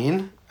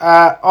scene.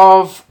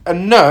 Of a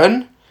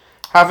nun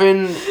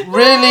having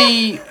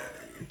really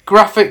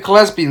graphic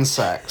lesbian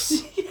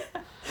sex.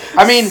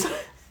 I mean,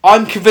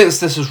 I'm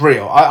convinced this was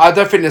real. I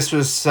don't think this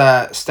was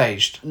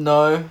staged.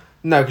 No,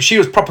 because she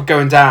was proper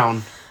going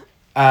down.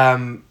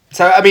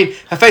 So, I mean,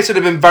 her face would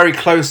have been very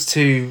close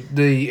to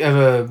the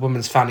other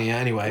woman's fanny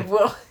anyway.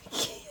 Well,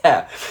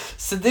 yeah.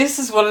 So this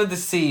is one of the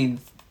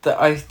scenes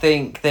that I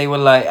think they were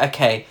like,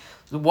 okay,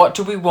 what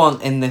do we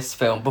want in this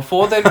film?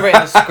 Before they'd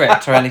written a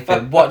script or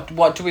anything, what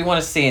do we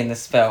want to see in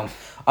this film?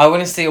 I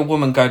want to see a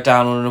woman go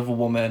down on another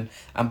woman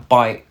and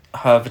bite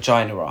her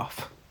vagina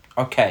off.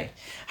 Okay,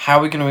 how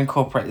are we going to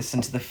incorporate this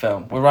into the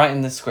film? We're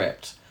writing the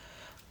script.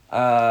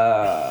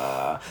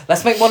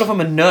 Let's make one of them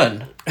a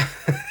nun.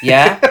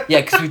 Yeah,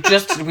 because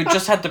we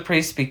just had the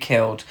priest be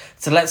killed,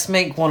 so let's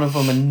make one of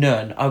them a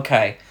nun.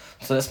 Okay,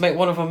 so let's make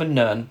one of them a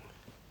nun.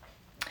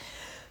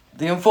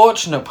 The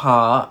unfortunate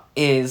part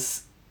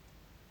is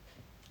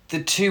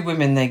the 2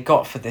 women they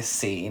got for this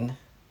scene,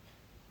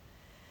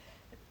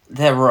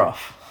 they're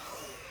rough.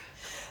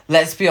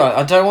 Let's be honest,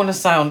 I don't want to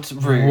sound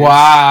rude.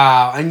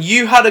 Wow, and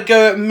you had a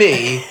go at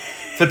me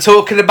for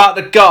talking about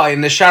the guy in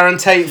the Sharon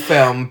Tate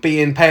film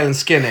being pale and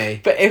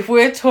skinny. But if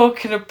we're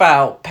talking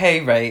about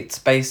pay rates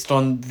based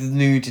on the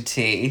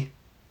nudity,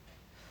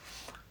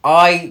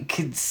 I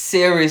could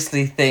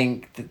seriously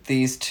think that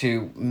these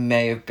 2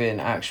 may have been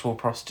actual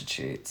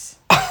prostitutes.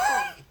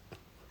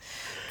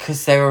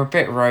 Because they were a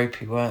bit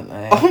ropey, weren't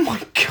they? Oh my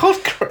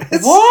God,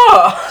 Chris.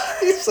 What?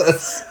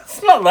 Jesus.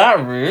 It's not that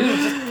rude, I'm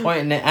just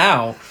pointing it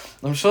out.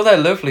 I'm sure they're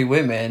lovely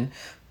women,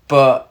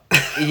 but,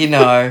 you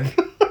know,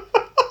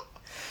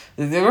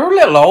 they were a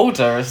little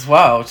older as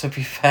well, to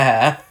be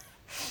fair.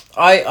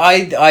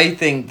 I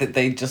think that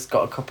they just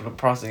got a couple of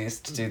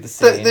prozzies to do the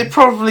scene. They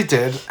probably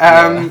did.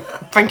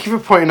 Thank you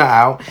for pointing that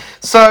out.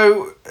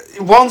 So,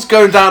 one's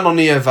going down on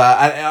the other,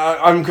 and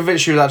I'm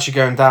convinced she was actually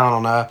going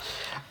down on her.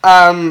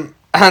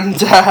 And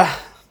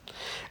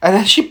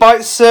then she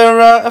bites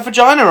her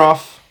vagina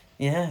off.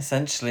 Yeah,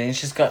 essentially. And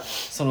she's got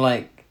some,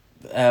 like...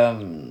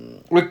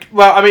 Well,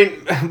 I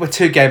mean, we're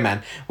 2 gay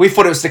men. We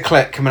thought it was the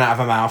clit coming out of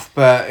her mouth,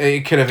 but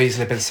it could have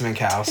easily been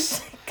something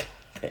else.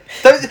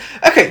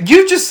 Okay,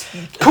 you just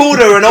called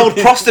her an old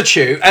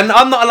prostitute, and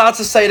I'm not allowed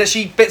to say that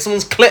she bit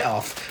someone's clit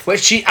off,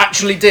 which she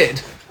actually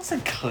did.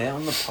 said clit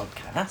on the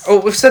podcast. Oh,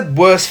 we've said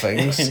worse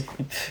things.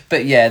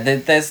 But yeah,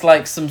 there's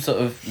like some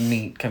sort of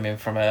meat coming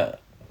from a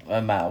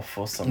mouth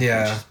or something.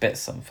 Yeah. Just bit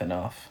something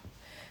off.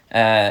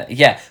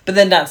 Yeah, but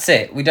then that's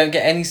it. We don't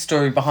get any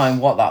story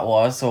behind what that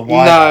was or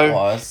why that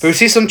was. But we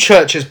see some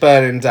churches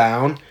burning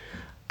down,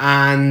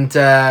 and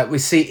we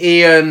see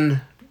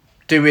Ian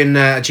doing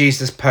a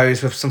Jesus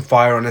pose with some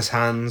fire on his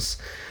hands.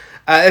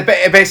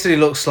 It basically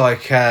looks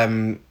like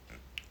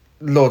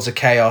Lords of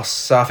Chaos,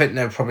 so I think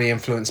they're probably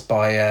influenced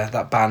by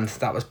that band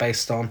that was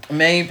based on.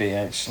 Maybe,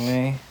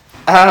 actually.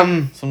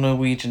 Some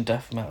Norwegian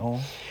death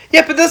metal.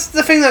 Yeah, but that's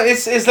the thing, that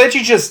it's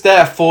literally just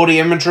there for the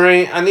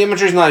imagery, and the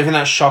imagery's not even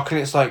that shocking.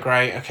 It's like,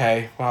 great,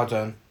 okay, well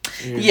done.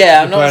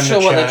 I'm not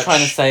sure what they're trying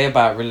to say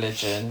about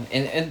religion.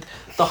 In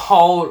the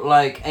whole,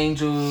 like,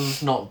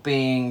 angels not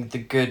being the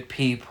good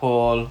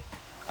people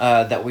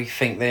that we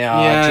think they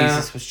are. Yeah.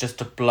 Jesus was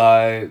just a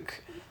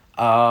bloke.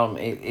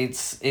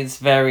 It's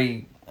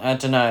very... I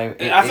don't know.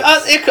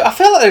 I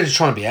feel like they're just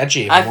trying to be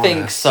edgy. I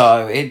think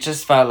so. It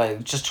just felt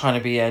like just trying to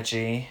be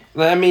edgy.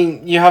 I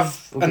mean, you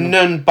have a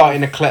nun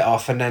biting a clit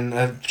off and then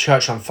a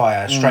church on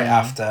fire straight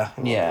after.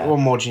 Yeah. What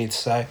more do you need to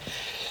say?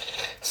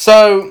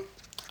 So,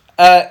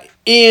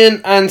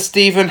 Ian and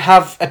Stephen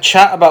have a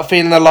chat about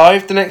feeling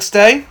alive the next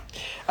day.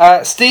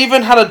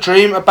 Stephen had a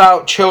dream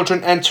about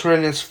children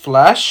entering his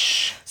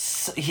flesh.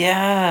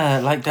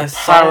 Yeah, like their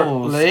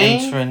Apparently. souls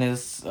entering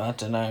his... I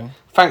don't know.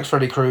 Thanks,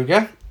 Freddy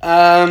Krueger.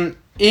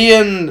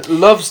 Ian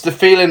loves the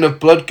feeling of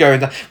blood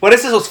going down. Well,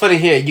 this is what's funny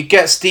here. You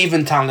get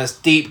Stephen telling this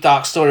deep,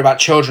 dark story about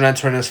children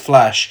entering his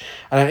flesh.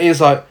 And then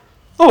Ian's like,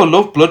 oh, I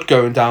love blood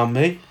going down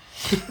me.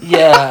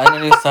 Yeah, and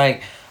then it's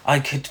like,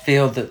 I could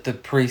feel that the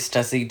priest,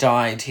 as he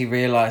died, he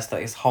realised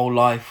that his whole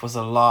life was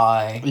a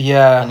lie.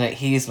 Yeah. And that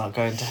he's not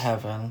going to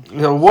heaven. You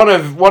know, one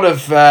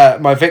of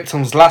my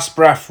victims' last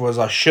breath was,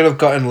 I should have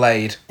gotten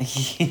laid.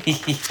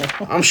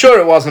 I'm sure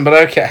it wasn't,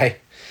 but okay.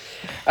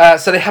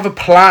 So they have a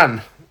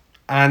plan.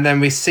 And then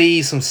we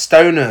see some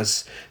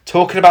stoners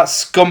talking about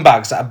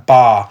scumbags at a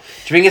bar. Do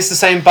you think it's the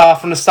same bar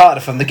from the start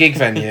of the film, the gig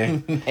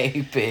venue?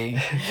 Maybe.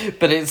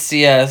 But it's,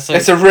 yeah. So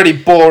it's a really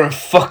boring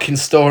fucking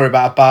story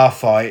about a bar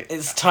fight.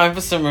 It's time for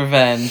some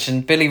revenge.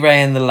 And Billy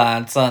Ray and the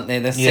lads, aren't they?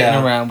 They're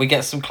sitting around. We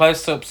get some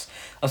close-ups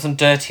of some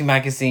dirty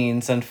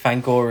magazines and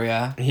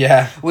Fangoria.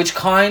 Yeah. Which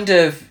kind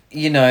of,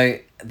 you know,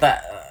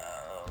 that...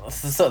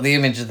 It's sort of the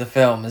image of the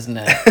film, isn't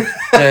it?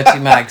 Dirty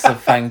mags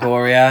of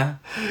Fangoria.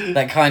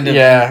 That kind of...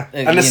 Yeah.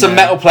 And there's some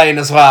metal playing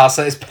as well,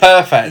 so it's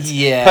perfect.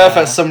 Yeah.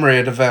 Perfect summary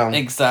of the film.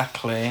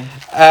 Exactly.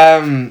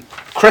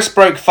 Chris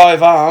broke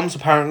 5 arms,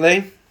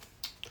 apparently.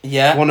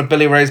 Yeah. One of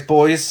Billy Ray's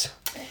boys.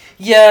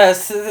 Yeah,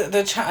 so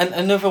the chat...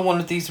 Another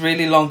one of these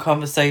really long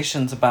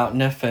conversations about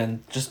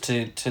nothing, just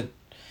to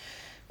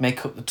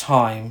make up the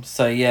time.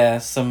 So, yeah,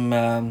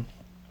 some...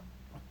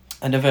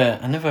 Another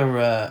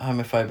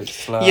homophobic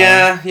slur.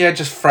 Yeah,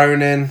 just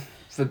thrown in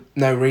for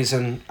no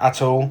reason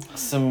at all.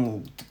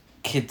 Some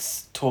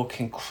kids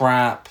talking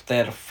crap. They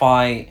had a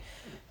fight.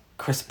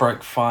 Chris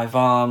broke 5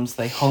 arms.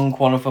 They hung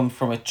one of them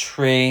from a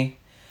tree.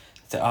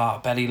 I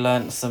bet he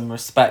learnt some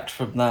respect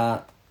from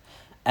that.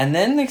 And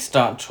then they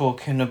start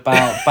talking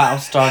about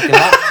Battlestar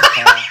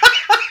Galactica.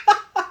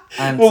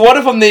 And well, one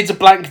of them needs a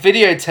blank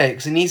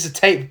videotape. He needs to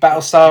tape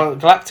Battlestar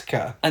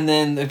Galactica. And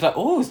then they're like,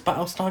 oh, is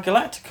Battlestar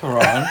Galactica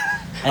on?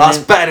 And that's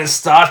better than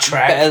Star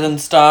Trek. Better than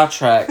Star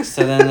Trek.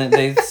 So then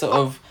they sort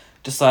of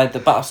decide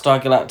that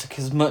Battlestar Galactica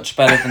is much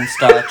better than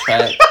Star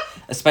Trek,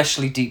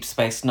 especially Deep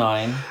Space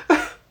Nine.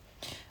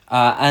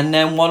 And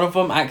then one of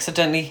them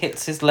accidentally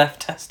hits his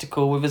left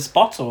testicle with his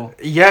bottle.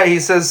 Yeah, he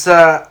says,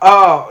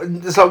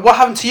 it's like, what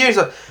happened to you? He's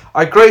like,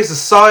 I grazed the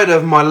side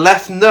of my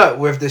left nut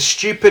with this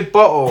stupid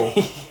bottle.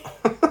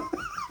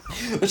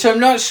 Which I'm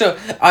not sure.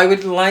 I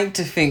would like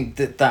to think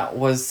that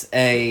was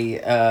a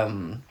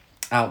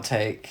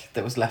outtake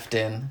that was left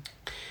in.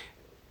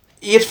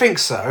 You'd think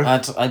so.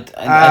 I'd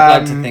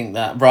like to think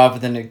that rather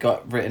than it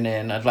got written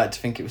in. I'd like to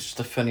think it was just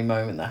a funny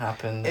moment that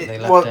happened that they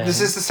left in. This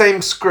is the same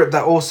script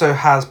that also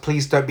has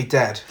 "Please Don't Be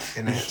Dead"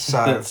 in it. So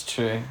that's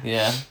true.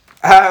 Yeah.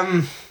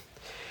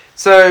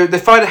 So they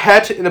find a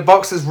head in a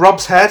box. There's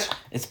Rob's head.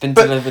 It's been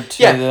delivered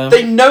to them. Yeah,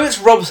 they know it's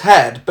Rob's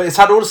head, but it's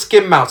had all the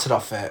skin melted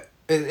off it.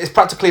 It's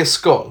practically a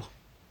skull.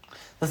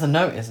 There's a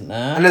note, isn't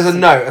there? And there's a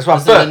note as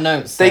well. But a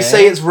note they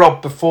say it's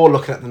Rob before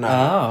looking at the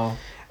note.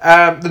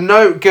 Oh. The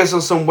note gives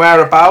us some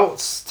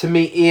whereabouts to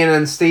meet Ian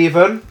and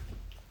Stephen.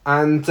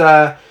 And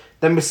then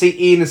we see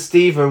Ian and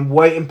Stephen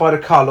waiting by the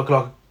car looking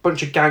like a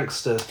bunch of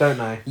gangsters, don't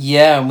they?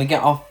 Yeah, and we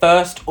get our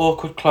first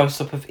awkward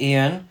close-up of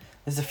Ian.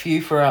 There's a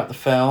few throughout the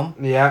film.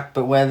 Yeah.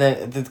 But where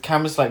the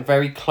camera's like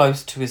very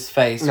close to his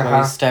face, where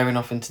he's staring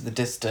off into the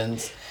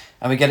distance.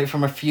 And we get it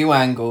from a few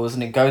angles,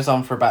 and it goes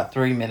on for about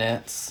 3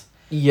 minutes.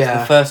 Yeah.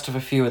 It's the first of a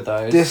few of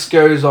those. This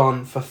goes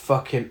on for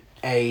fucking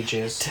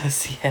ages. It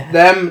does, yeah.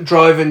 Them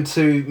driving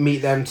to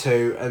meet them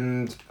two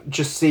and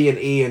just seeing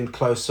Ian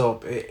close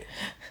up,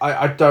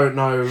 I don't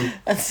know.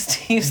 And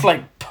Steve's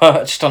like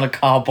perched on a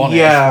car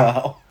bonnet as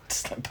well.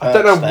 Just, like, I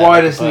don't know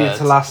why this needed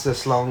to last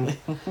this long. Wake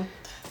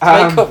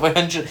up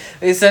 100.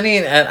 It's only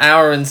an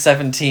hour and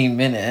 17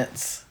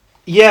 minutes.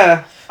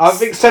 Yeah, I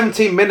think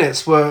 17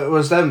 minutes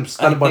was them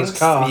standing by his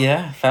car.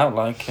 Yeah, felt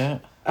like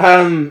it.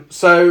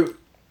 So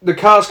the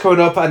car's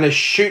coming up and they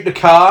shoot the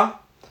car.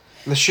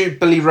 They shoot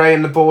Billy Ray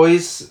and the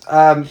boys.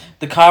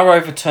 The car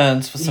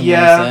overturns for some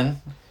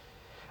reason.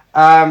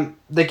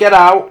 They get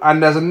out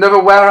and there's another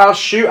warehouse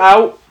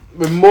shootout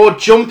with more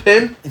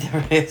jumping.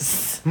 There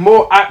is.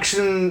 More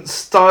action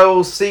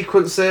style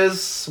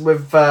sequences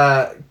with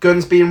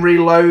guns being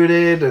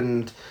reloaded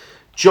and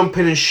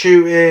jumping and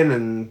shooting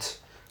and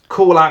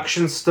cool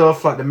action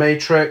stuff like The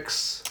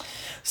Matrix.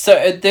 So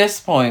at this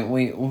point,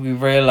 we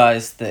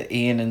realise that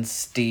Ian and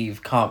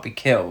Steve can't be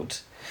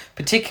killed,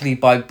 particularly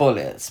by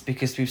bullets,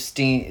 because we've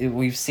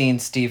seen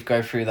Steve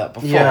go through that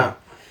before. Yeah.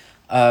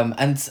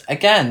 And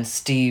again,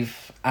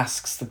 Steve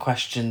asks the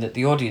question that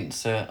the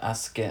audience are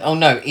asking. Oh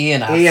no,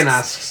 Ian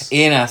asks.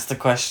 Ian asks the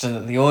question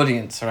that the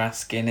audience are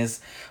asking is,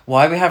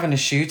 why are we having a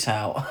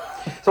shootout?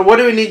 So what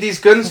do we need these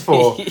guns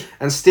for?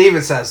 And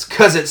Steven says,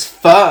 'cause it's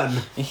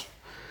fun.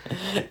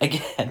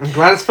 Again. I'm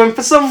glad it's fun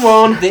for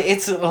someone.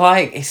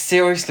 It's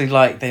seriously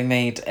like they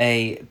made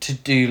a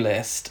to-do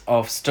list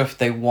of stuff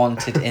they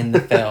wanted in the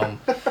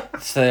film.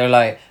 So they're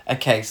like,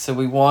 okay, so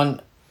we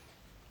want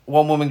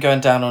one woman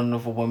going down on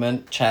another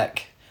woman,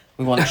 check.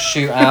 We want a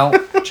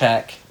shootout,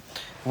 check.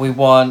 We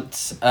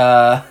want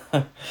a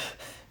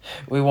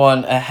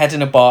head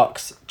in a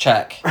box,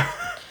 check.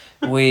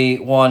 We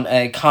want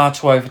a car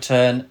to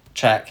overturn,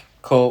 check.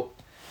 Cool.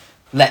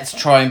 Let's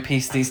try and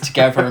piece these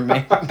together and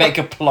make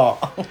a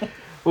plot.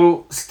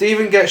 Well,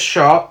 Steven gets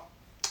shot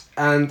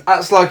and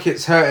acts like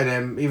it's hurting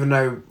him, even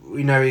though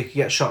we know he can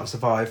get shot and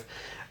survive.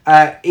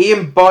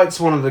 Ian bites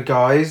one of the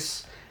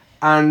guys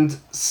and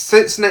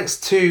sits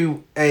next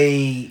to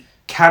a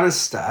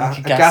canister, Like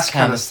a gas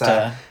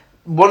canister.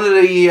 One of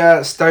the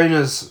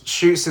stoners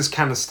shoots this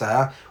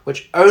canister,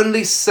 which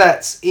only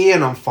sets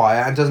Ian on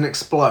fire and doesn't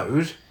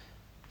explode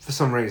for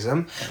some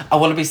reason. I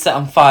want to be set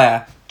on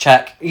fire,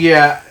 check.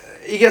 Yeah,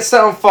 he gets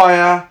set on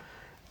fire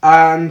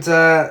and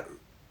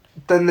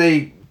then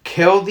they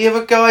kill the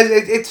other guys.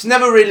 It's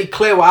never really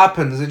clear what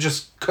happens. It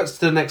just cuts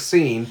to the next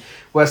scene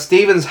where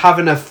Steven's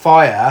having a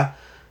fire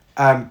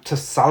to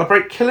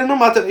celebrate killing them.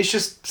 He's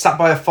just sat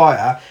by a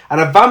fire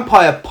and a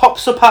vampire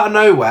pops up out of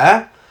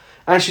nowhere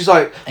and she's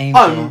like,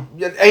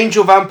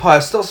 Angel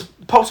vampire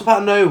pops up out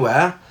of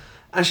nowhere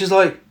and she's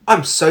like,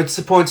 I'm so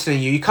disappointed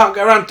in you. You can't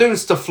go around doing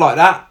stuff like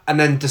that, and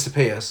then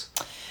disappears.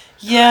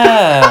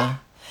 Yeah.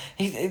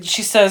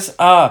 She says,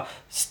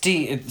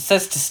 Steve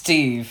says to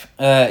Steve,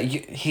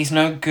 he's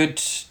no good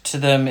to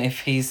them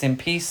if he's in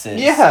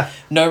pieces. Yeah.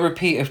 No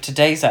repeat of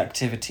today's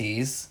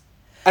activities.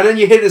 And then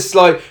you hear this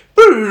like,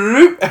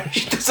 and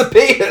she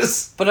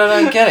disappears. But I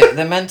don't get it.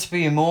 They're meant to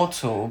be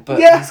immortal, but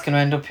Yeah. he's going to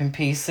end up in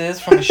pieces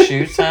from a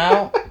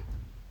shootout.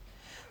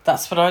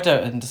 That's what I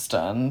don't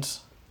understand.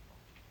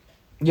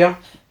 Yeah.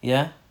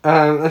 Yeah.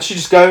 And she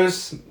just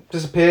goes,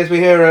 disappears. We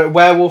hear a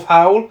werewolf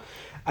howl,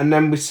 and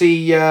then we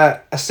see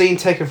a scene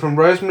taken from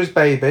Rosemary's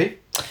Baby.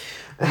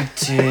 We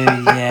do,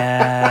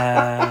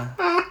 yeah.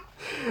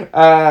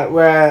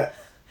 Where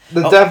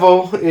the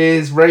devil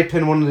is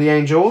raping one of the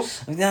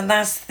angels. And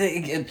that's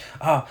the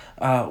well,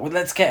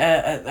 let's get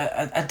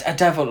a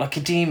devil, like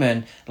a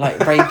demon, like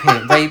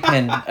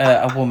raping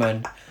a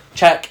woman.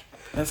 Check.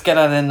 Let's get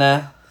that in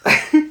there.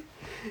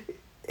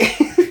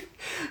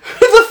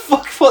 Who the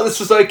fuck thought this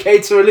was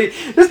okay to release?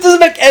 This doesn't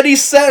make any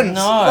sense.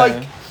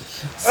 No.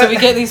 So we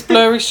get these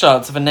blurry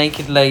shots of a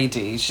naked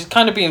lady. She's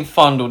kind of being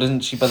fondled,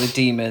 isn't she, by the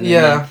demon?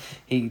 Yeah.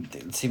 And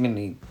he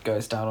seemingly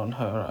goes down on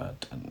her,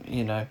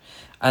 you know.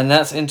 And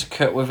that's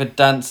intercut with a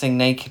dancing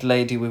naked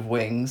lady with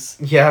wings.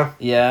 Yeah.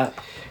 Yeah.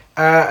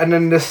 And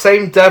then the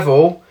same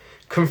devil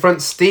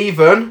confronts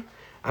Stephen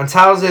and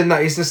tells him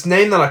that he's this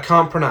name that I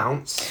can't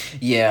pronounce.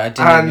 Yeah, I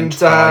didn't even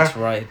try to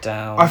write it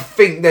down. I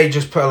think they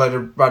just put a load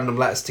of random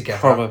letters together.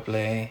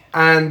 Probably.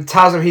 And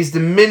tells him he's the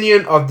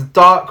minion of the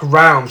Dark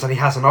Realms and he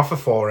has an offer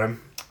for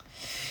him.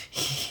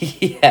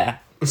 Yeah.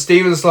 And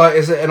Stephen's like,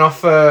 is it an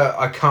offer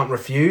I can't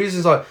refuse?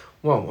 He's like,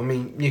 well, I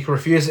mean, you can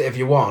refuse it if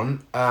you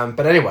want.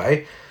 But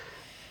anyway...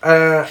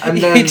 and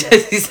then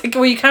he's like,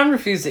 well, you can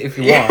refuse it if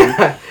you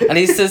want. And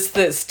he says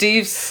that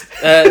Steve's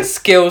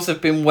skills have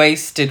been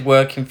wasted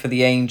working for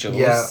the Angels.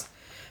 Yeah.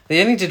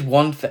 They only did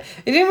one thing.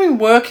 He didn't even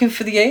working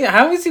for the Angels.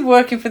 How is he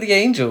working for the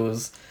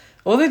Angels?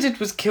 All they did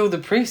was kill the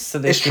priests so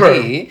they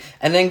could eat,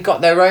 and then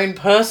got their own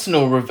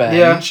personal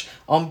revenge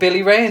on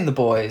Billy Ray and the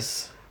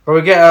boys. Well,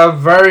 we get a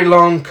very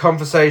long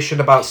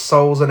conversation about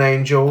souls and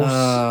angels.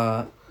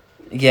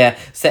 Yeah,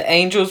 so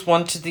angels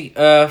wanted the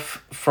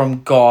earth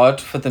from God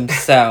for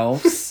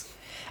themselves,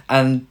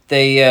 and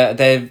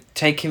they're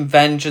taking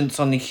vengeance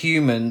on the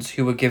humans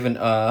who were given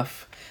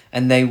earth,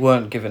 and they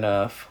weren't given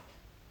earth.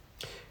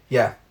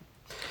 Yeah.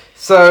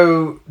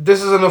 So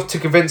this is enough to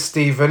convince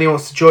Stephen. He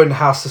wants to join the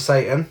House of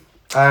Satan,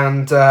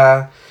 and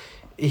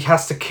he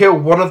has to kill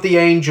one of the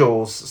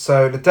angels.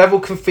 So the devil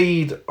can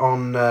feed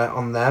on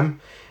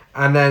them,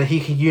 and then he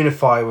can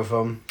unify with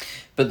them.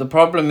 But the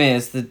problem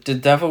is that the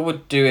devil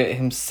would do it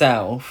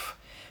himself,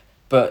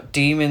 but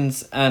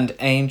demons and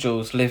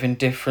angels live in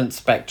different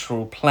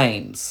spectral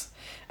planes.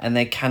 and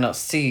they cannot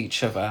see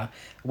each other.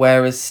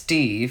 Whereas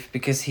Steve,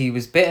 because he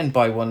was bitten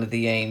by one of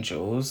the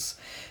angels,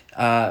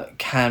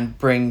 can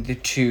bring the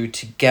two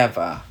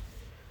together.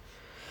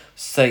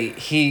 So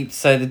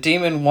the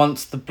demon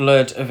wants the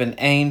blood of an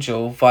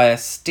angel via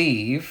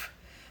Steve,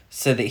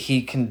 so that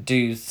he can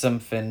do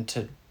something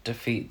to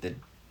defeat the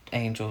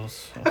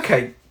angels.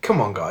 Okay,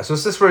 come on, guys.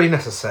 Was this really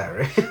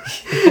necessary?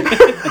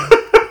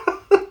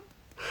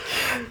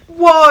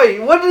 Why?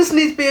 Why does this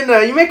need to be in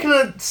there? You're making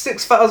a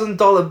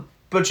 $6,000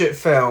 budget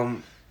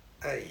film.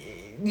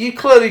 You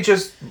clearly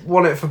just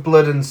want it for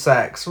blood and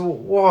sex.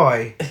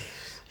 Why?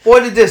 Why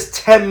did this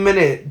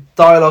 10-minute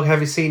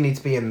dialogue-heavy scene need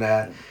to be in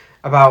there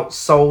about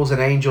souls and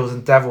angels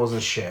and devils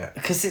and shit?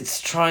 Because it's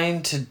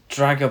trying to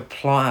drag a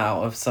plot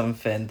out of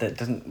something that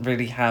doesn't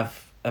really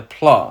have a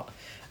plot.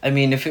 I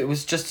mean, if it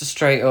was just a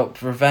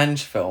straight-up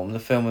revenge film, the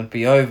film would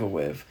be over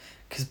with.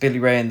 Because Billy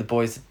Ray and the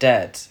boys are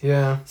dead.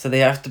 Yeah. So they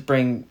have to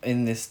bring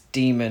in this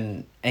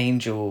demon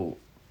angel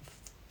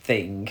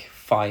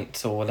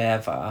fight or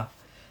whatever,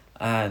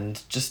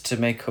 and just to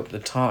make up the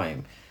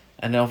time.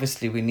 And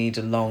obviously we need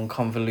a long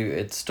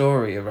convoluted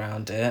story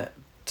around it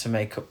to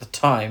make up the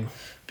time,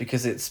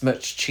 because it's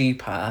much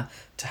cheaper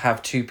to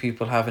have two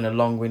people having a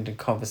long-winded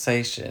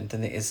conversation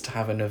than it is to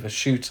have another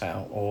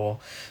shootout or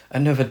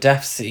another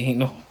death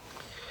scene.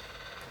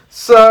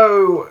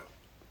 So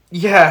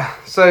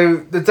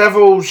the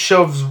devil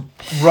shoves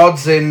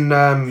rods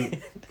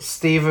in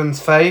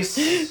Stephen's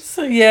face.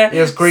 So yeah. He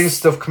has green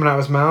stuff coming out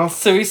of his mouth.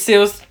 So he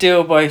seals the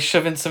deal by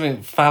shoving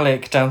something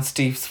phallic down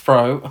Steve's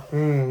throat.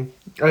 And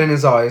in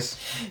his eyes.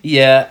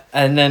 Yeah,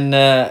 and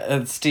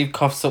then Steve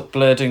coughs up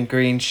blood and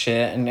green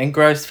shit and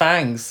grows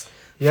fangs.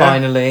 Yeah.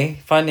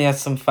 Finally has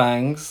some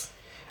fangs.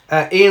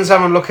 Ian's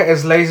having a look at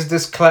his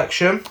Laserdisc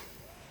collection.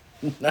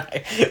 No.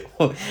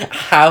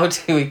 How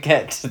do we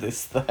get to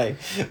this though?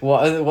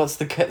 What's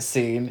the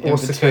cutscene in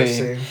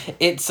between?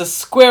 It's a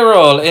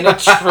squirrel in a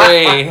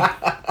tree.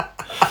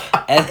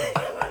 And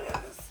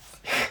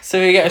so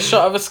we get a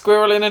shot of a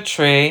squirrel in a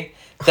tree,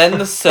 then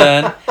the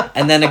sun,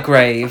 and then a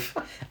grave,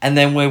 and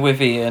then we're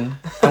with Ian.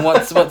 And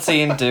what's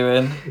Ian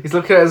doing? He's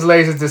looking at his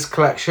Laserdisc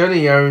collection.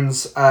 He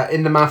owns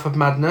In the Mouth of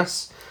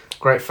Madness,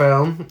 great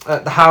film.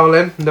 The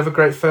Howling, another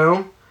great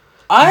film.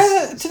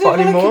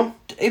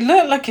 It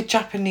looked like a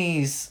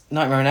Japanese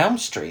Nightmare on Elm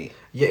Street.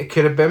 Yeah, it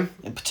could have been.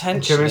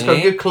 Potentially. He's got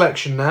a good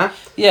collection there.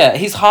 Yeah,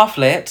 he's half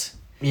lit.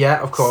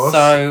 Yeah, of course.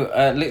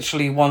 So,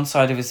 literally one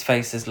side of his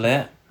face is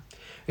lit.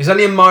 He's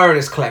only admiring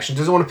his collection.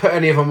 Doesn't want to put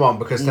any of them on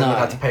because then he'd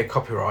have to pay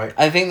copyright.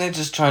 I think they're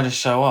just trying to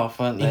show off,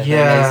 weren't they?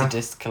 Yeah. Their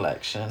Laserdisc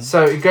collection.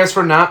 So he goes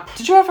for a nap.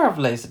 Did you ever have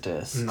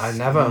Laserdiscs? I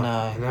never. No.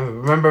 I never.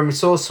 Remember when we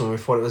saw some, we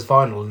thought it was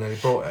vinyl and then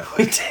he brought it.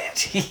 We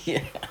did,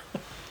 yeah.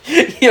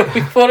 Yeah,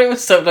 we thought it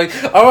was something like,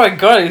 oh my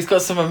god, he's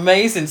got some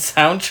amazing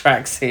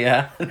soundtracks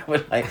here. And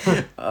we're like,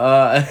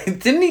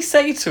 didn't he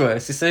say to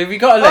us? He said, have you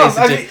got a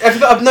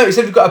Laserdisc? I've noticed,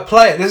 have you got a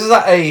player? This is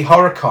at a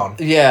HorrorCon.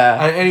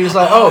 Yeah. And he was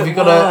like, have you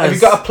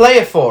got a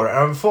player for it?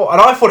 And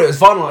I thought it was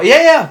vinyl.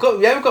 Yeah,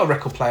 we've got a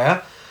record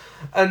player.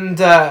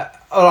 And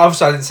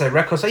obviously I didn't say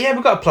record, so yeah,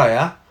 we've got a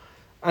player.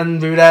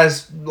 And we were there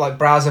like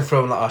browsing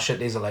through and like, oh shit,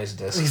 these are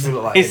Laserdiscs. We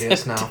look like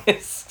idiots now.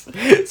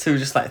 So we're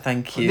just like,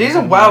 thank you. These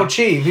are well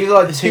cheap. These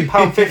are like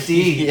 £2.50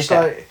 each. Yeah.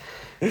 Like,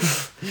 we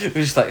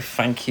were just like,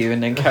 thank you,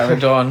 and then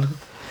carried on.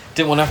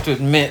 Didn't want to have to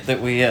admit that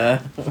we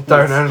don't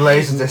own a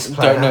Laserdisc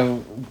player. Don't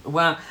know.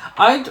 Well,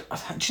 do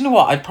you know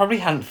what? I probably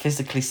hadn't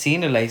physically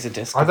seen a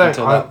Laserdisc up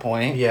until that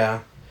point.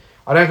 Yeah.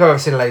 I don't think I've ever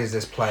seen a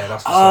Laserdisc player,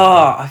 that's for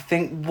certain. I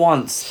think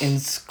once in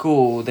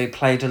school they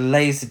played a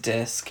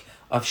Laserdisc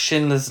of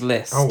Schindler's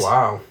List. Oh,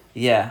 wow.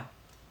 Yeah.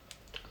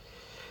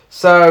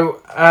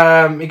 So,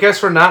 he goes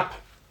for a nap,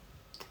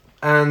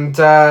 and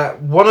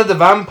one of the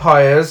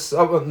vampires,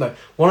 one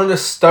of the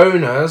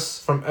stoners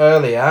from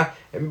earlier,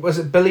 was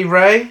it Billy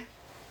Ray?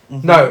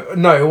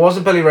 Mm-hmm. No, it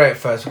wasn't Billy Ray at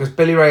first, because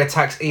Billy Ray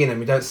attacks Ian and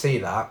we don't see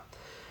that.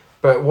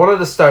 But one of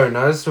the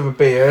stoners with a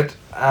beard,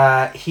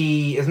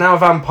 he is now a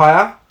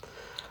vampire,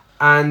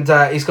 and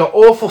he's got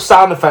awful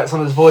sound effects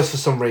on his voice for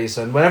some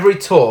reason. Whenever he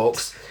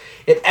talks,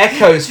 it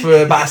echoes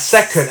for about a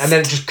second and then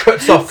it just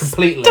cuts off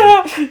completely.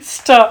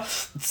 Stop.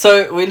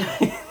 So when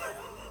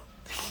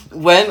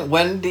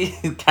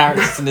the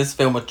characters in this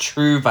film are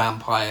true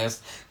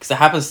vampires, because it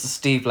happens to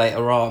Steve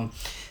later on,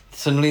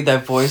 suddenly their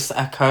voice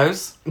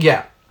echoes.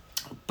 Yeah.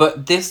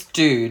 But this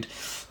dude,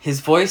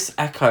 his voice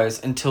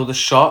echoes until the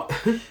shot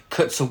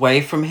cuts away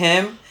from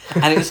him,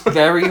 and it's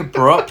very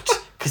abrupt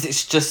because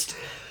it's just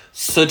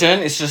sudden.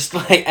 It's just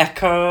like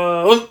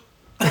echo.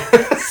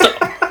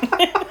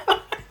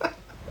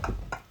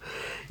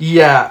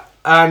 Yeah,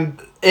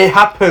 and it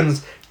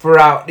happens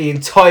throughout the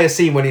entire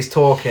scene when he's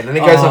talking, and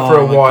it goes on for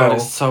a while. God,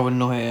 it's so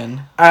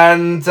annoying.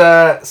 And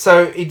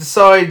so he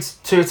decides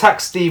to attack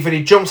Steve, and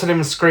he jumps at him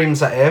and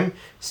screams at him.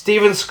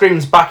 Steven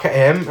screams back at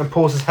him and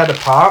pulls his head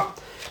apart.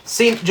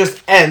 Scene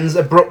just ends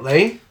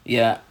abruptly.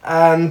 Yeah.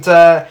 And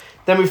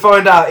then we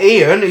find out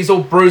Ian, he's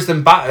all bruised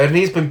and battered, and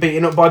he's been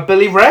beaten up by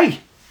Billy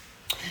Ray.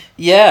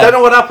 Yeah. Don't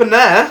know what happened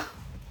there.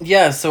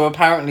 Yeah, so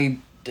apparently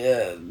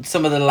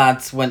some of the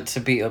lads went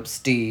to beat up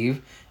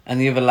Steve, And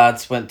the other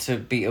lads went to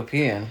beat up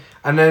Ian.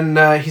 And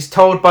then he's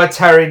told by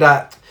Terry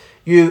that,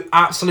 you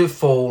absolute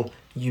fool,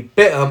 you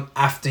bit him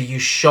after you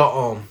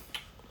shot him.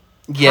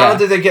 Yeah. How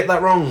did they get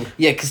that wrong?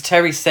 Yeah, because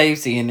Terry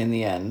saves Ian in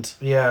the end.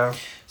 Yeah.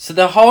 So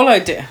the whole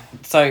idea...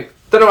 So...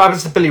 Don't know what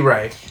happens to Billy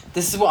Ray.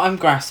 This is what I'm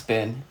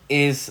grasping,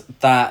 is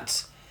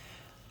that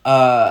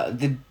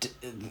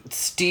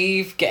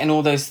Steve getting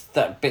all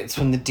that bits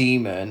from the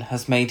demon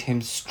has made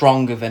him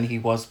stronger than he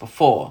was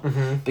before.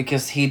 Mm-hmm.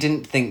 Because he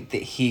didn't think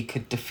that he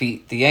could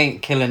defeat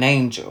kill an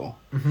angel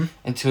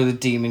until the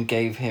demon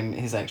gave him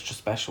his extra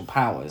special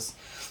powers.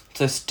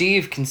 So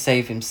Steve can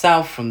save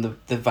himself from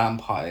the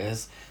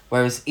vampires,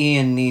 whereas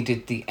Ian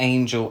needed the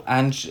angel,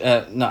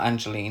 not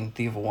Angeline,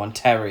 the other one,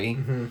 Terry,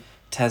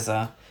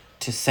 Tessa,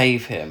 to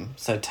save him.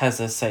 So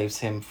Tessa saves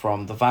him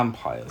from the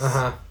vampires.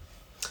 Uh-huh.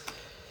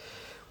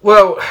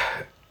 Well,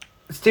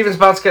 Stephen's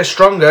about to get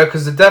stronger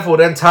because the devil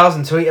then tells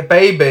him to eat a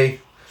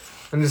baby.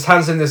 And just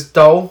hands him this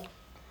doll,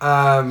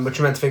 which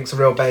you're meant to think is a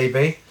real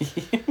baby.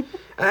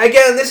 And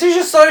again, this is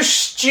just so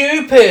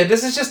stupid.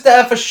 This is just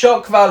there for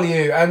shock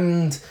value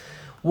and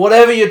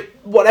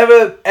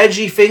whatever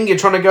edgy thing you're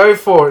trying to go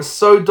for. It's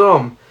so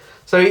dumb.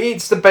 So he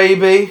eats the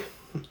baby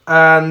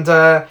and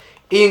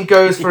Ian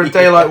goes for a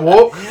daylight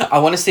walk. I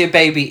want to see a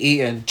baby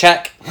eaten.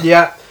 Check.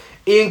 Yeah.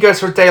 Ian goes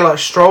for a daylight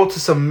stroll to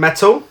some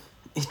metal.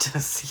 He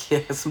does,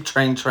 yeah, some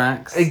train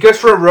tracks. He goes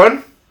for a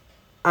run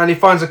and he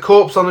finds a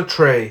corpse on a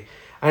tree.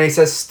 And he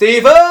says,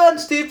 Stephen!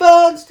 He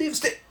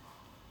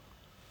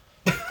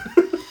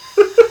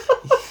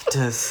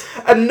does.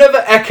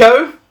 Another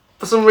echo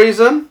for some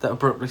reason. That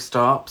abruptly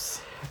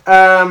stops.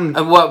 Um,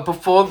 And what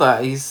before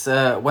that, he's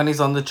when he's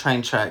on the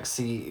train tracks,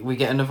 we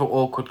get another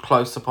awkward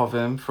close up of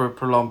him for a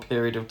prolonged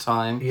period of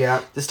time.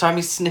 yeah, This time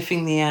he's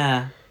sniffing the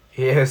air.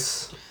 he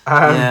is.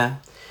 Yeah.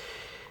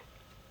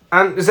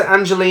 And is it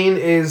Angeline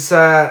is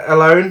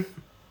alone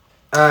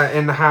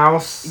in the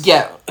house?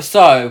 Yeah.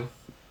 So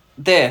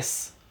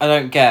this I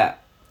don't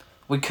get.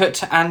 We cut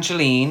to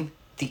Angeline,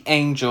 the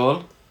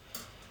angel.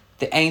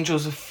 The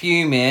angels are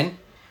fuming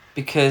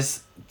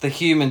because the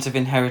humans have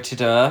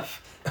inherited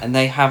Earth and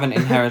they haven't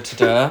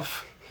inherited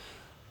Earth.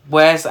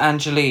 Where's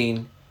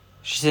Angeline?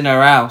 She's in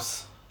her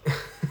house.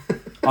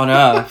 On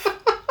Earth.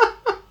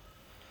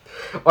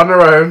 On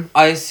her own.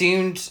 I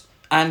assumed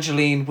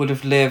Angeline would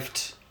have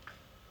lived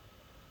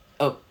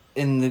up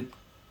in the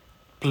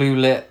blue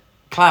lit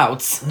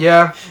clouds.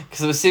 Yeah.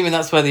 Because I'm assuming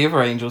that's where the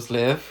other angels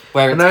live,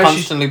 where it's No, she's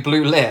constantly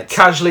blue lit.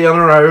 Casually on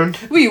her own.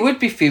 Well, you would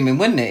be fuming,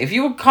 wouldn't it? If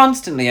you were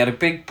constantly had a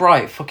big,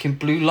 bright, fucking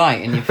blue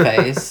light in your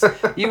face,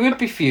 you would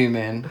be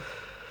fuming.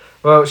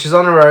 Well, she's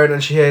on her own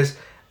and she hears,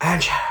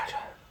 Angela.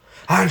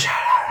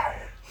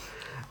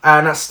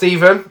 And that's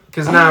Stephen,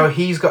 because now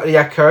he's got the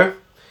echo.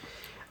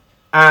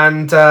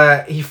 And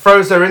he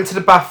throws her into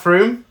the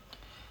bathroom.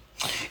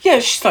 Yeah,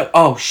 she's like,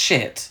 oh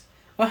shit.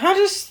 Well, how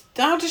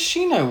does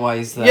she know why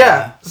he's there?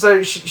 Yeah,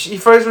 so he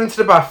throws her into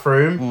the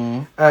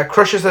bathroom,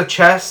 crushes her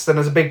chest, and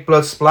there's a big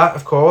blood splat,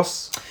 of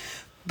course.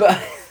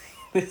 But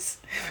this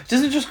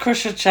doesn't just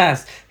crush her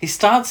chest. He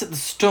starts at the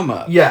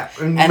stomach. Yeah,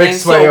 and then makes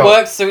his sort way of up.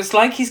 works. So it's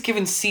like he's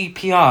giving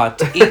CPR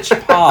to each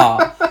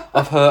part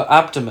of her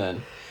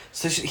abdomen.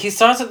 So he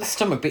starts at the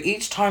stomach, but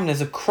each time there's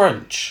a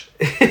crunch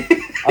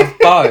of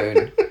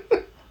bone.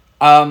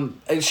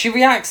 She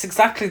reacts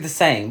exactly the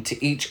same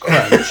to each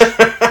crunch.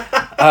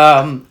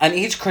 And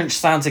each crunch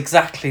sounds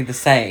exactly the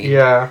same.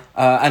 Yeah.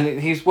 And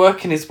he's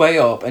working his way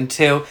up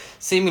until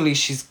seemingly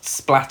she's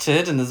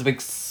splattered and there's a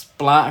big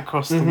splat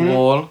across the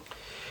wall.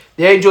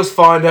 The angels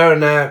find her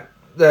and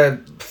they're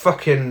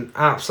fucking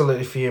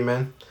absolutely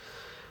fuming.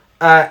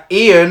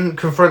 Ian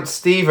confronts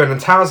Stephen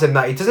and tells him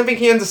that he doesn't think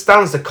he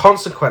understands the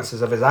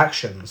consequences of his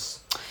actions.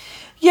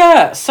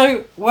 Yeah,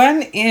 so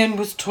when Ian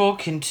was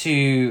talking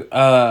to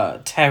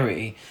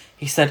Terry,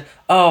 he said,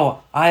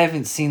 oh, I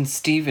haven't seen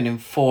Stephen in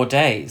 4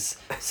 days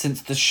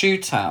since the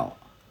shootout.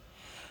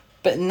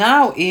 But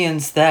now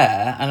Ian's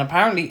there, and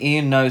apparently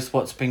Ian knows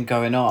what's been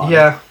going on.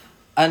 Yeah.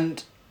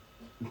 And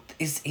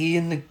is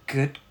Ian the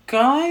good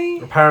guy?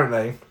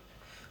 Apparently.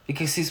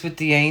 Because he's with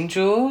the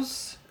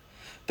angels?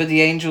 But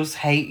the angels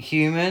hate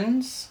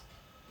humans?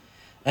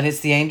 And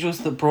it's the angels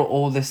that brought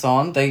all this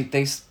on. They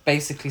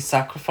basically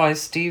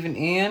sacrificed Steve and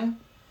Ian.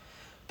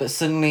 But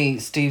suddenly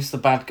Steve's the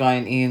bad guy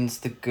and Ian's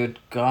the good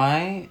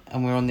guy.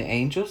 And we're on the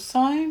angels'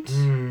 side?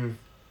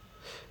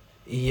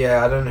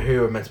 Yeah, I don't know who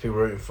we're meant to be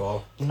rooting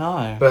for.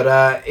 No.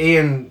 But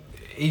Ian,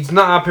 he's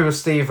not happy with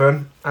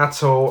Stephen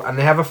at all. And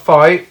they have a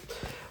fight.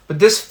 But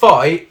this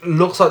fight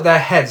looks like their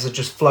heads are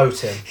just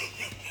floating.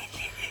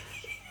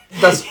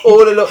 That's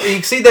all it looks. You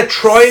can see they're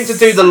trying to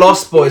do the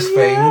Lost Boys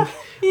thing.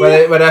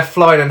 Where they're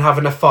flying and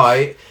having a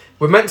fight.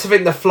 We're meant to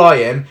think they're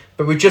flying,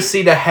 but we just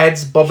see their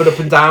heads bobbing up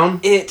and down.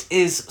 It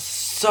is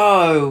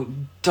so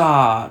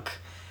dark.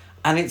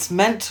 And it's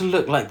meant to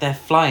look like they're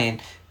flying.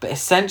 But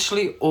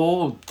essentially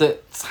all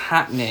that's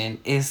happening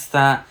is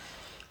that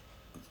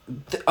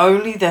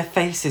only their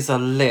faces are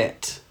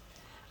lit.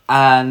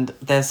 And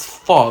there's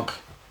fog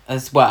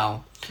as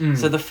well.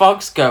 So the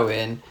fog's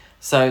going.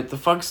 So the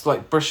fog's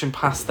like brushing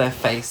past their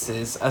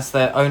faces as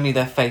only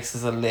their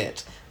faces are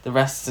lit. The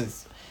rest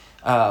is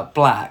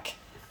black,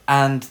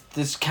 and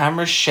this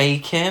camera's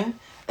shaking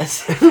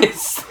as if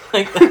it's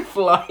like they're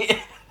flying.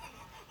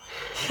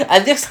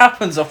 And this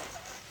happens a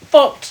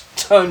fucked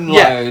ton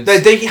loads.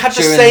 They have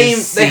the same.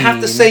 They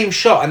have the same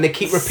shot, and they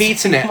keep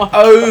repeating it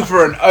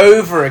over and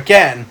over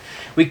again.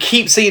 We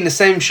keep seeing the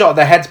same shot.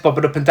 Their heads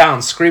bobbing up and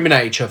down, screaming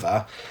at each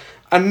other,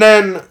 and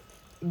then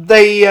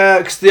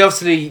because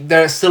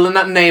they're still in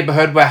that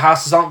neighborhood where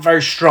houses aren't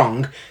very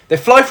strong. They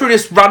fly through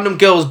this random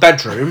girl's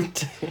bedroom,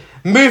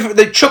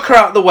 they chuck her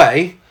out of the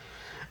way,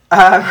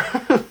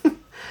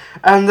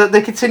 and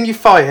they continue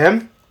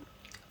fighting,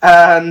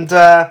 and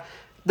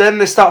then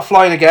they start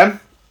flying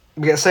again.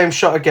 We get the same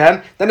shot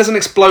again. Then there's an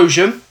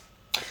explosion.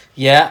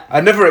 Yeah.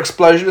 Another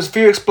explosion. There's a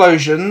few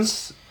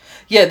explosions.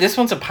 Yeah, this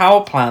one's a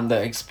power plant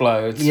that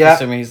explodes for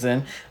some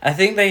reason. I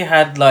think they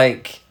had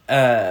like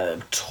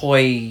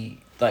toy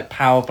like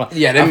power plant.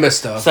 Yeah, they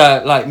must have.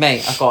 So like,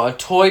 mate, I've got a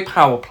toy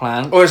power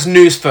plant. Or it's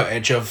news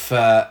footage of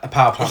a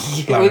power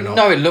plant blowing up.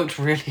 No, it looked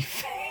really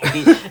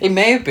fake. It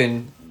may have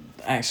been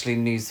actually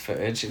news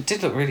footage. It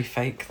did look really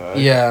fake though.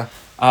 Yeah.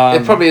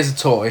 It probably is a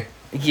toy.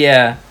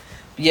 Yeah.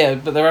 Yeah,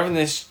 but they're having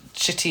this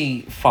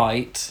shitty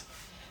fight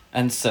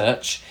and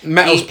such.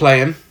 Metal's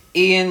playing.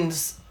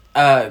 Ian's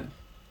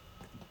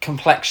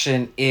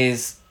complexion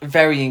is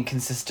very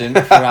inconsistent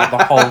throughout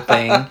the whole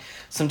thing.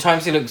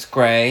 Sometimes he looks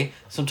grey,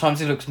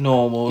 sometimes he looks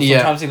normal,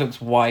 sometimes he looks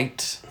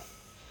white.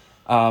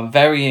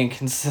 Very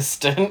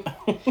inconsistent.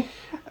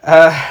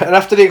 And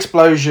after the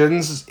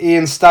explosions,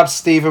 Ian stabs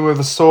Stephen with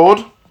a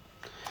sword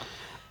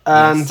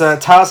and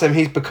tells him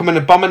he's become an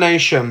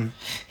abomination.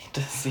 He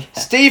does, yeah.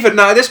 Stephen,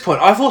 now at this point,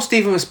 I thought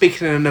Stephen was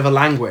speaking in another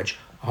language.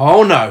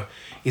 Oh no,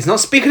 he's not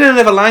speaking in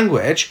another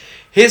language.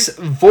 His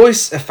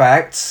voice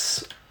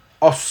effects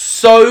are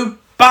so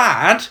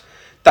bad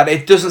that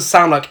it doesn't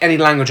sound like any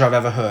language I've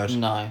ever heard.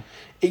 No.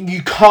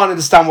 You can't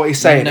understand what he's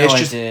saying. No it's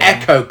just idea.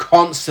 echo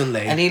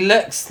constantly. And he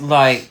looks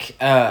like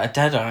a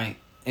Deadite.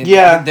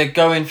 Yeah. They're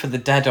going for the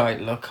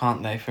Deadite look,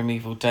 aren't they, from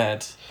Evil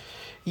Dead?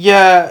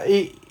 Yeah,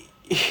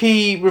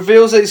 he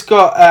reveals that he's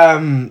got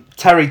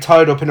Terry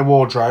tied up in a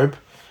wardrobe.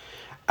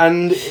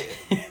 And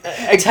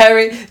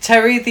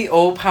Terry, the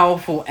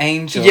all-powerful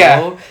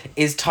angel,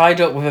 is tied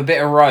up with a bit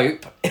of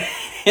rope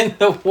in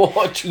the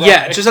wardrobe.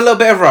 Yeah, just a little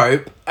bit of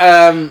rope.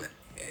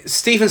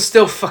 Stephen's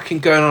still fucking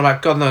going on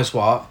about God knows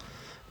what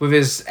with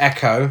his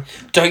echo.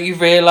 Don't you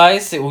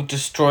realise it will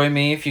destroy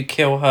me if you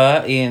kill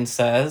her, Ian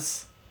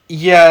says.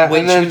 Yeah.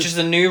 Which is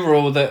a new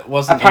rule that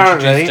wasn't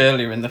introduced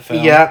earlier in the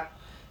film. Yeah.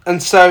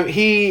 And so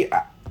he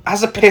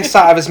has a piss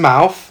out of his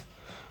mouth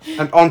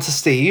and onto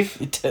Steve.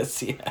 He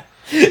does, yeah.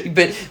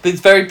 But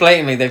it's very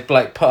blatantly they've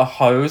like put a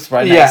hose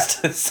right next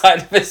to the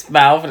side of his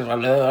mouth and it's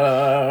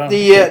like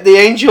the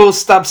angel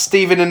stabs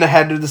Stephen in the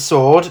head with the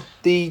sword.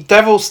 The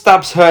devil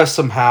stabs her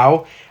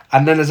somehow,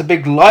 and then there's a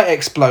big light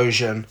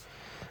explosion.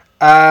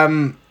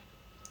 And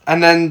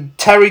then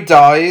Terry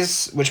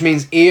dies, which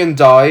means Ian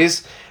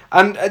dies.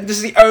 And this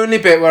is the only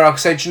bit where I can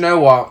say, do you know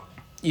what?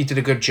 You did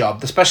a good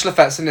job. The special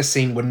effects in this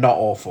scene were not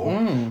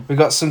awful. We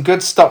got some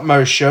good stop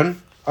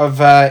motion of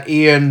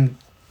Ian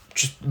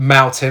just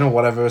melting or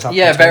whatever was happening.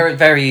 Yeah,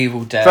 very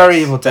Evil Dead.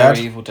 Very Evil Dead.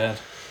 Very Evil Dead.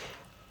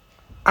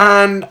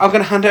 And I'm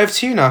going to hand it over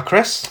to you now,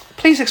 Chris.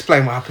 Please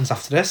explain what happens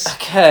after this.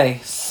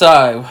 Okay,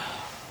 so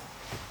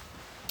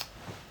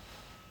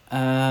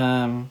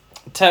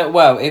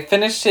it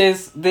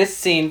finishes. This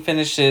scene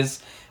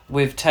finishes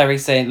with Terry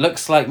saying,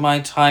 "Looks like my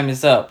time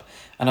is up,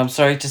 and I'm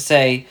sorry to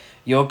say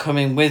you're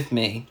coming with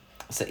me."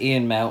 So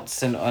Ian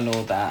melts and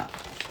all that,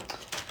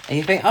 and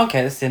you think,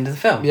 okay, that's the end of the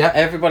film. Yeah,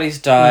 everybody's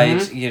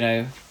died. You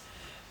know,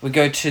 we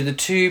go to the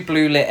two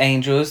blue lit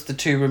angels, the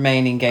two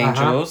remaining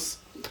angels.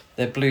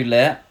 They're blue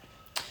lit,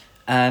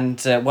 and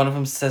one of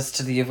them says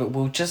to the other,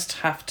 "We'll just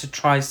have to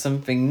try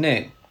something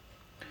new."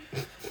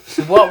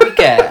 So what we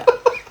get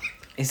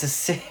is a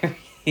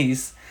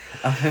series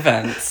of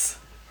events,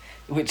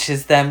 which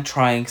is them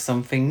trying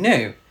something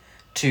new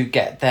to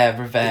get their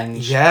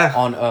revenge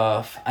on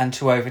Earth and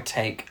to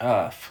overtake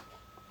Earth.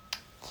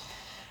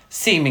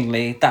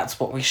 Seemingly, that's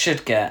what we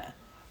should get.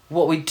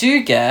 What we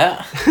do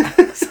get,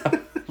 so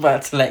I'm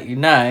about to let you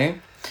know,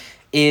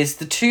 is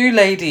the two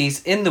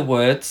ladies in the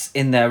woods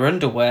in their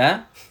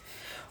underwear.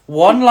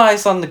 One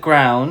lies on the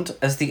ground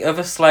as the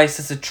other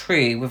slices a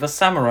tree with a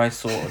samurai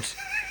sword.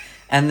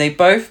 And they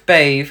both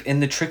bathe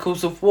in the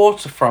trickles of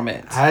water from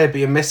it. Hey, but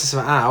you're missing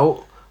something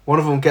out. One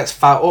of them gets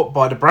fouled up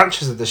by the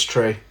branches of this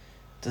tree.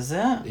 Does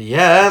it?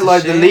 Yeah,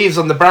 the leaves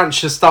on the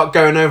branches start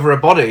going over her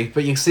body,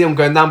 but you can see them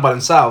going down by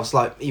themselves,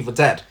 like Evil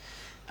Dead.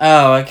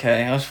 Oh,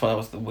 okay. I just thought that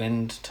was the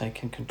wind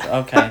taking control.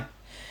 Okay.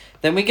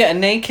 Then we get a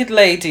naked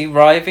lady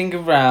writhing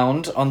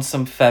around on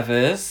some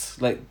feathers,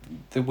 like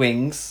the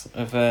wings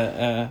of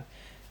an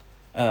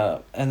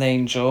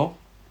angel.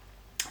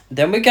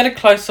 Then we get a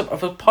close-up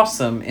of a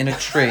possum in a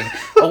tree.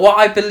 Or what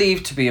I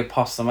believe to be a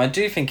possum. I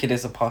do think it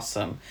is a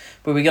possum.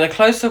 But we get a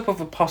close-up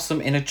of a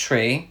possum in a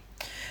tree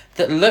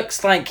that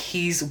looks like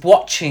he's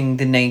watching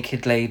the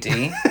naked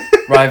lady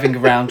writhing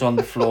around on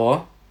the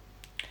floor.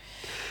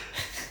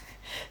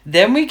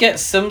 Then we get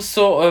some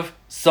sort of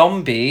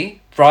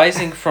zombie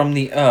rising from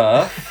the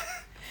earth.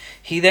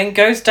 He then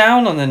goes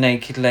down on the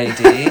naked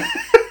lady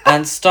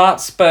and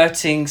starts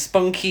spurting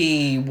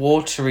spunky,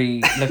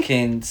 watery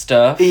looking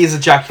stuff. He's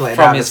ejaculating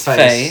from out his his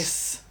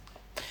face.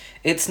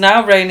 It's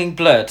now raining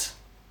blood.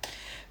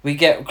 We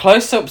get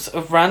close-ups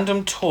of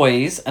random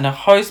toys and a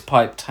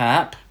hosepipe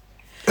tap.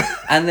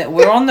 And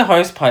we're on the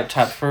hosepipe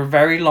tap for a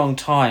very long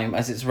time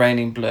as it's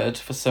raining blood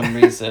for some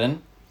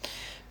reason.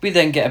 We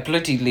then get a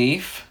bloody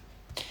leaf.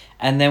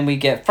 And then we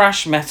get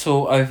thrash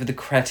metal over the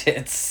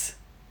credits.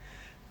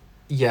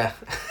 Yeah.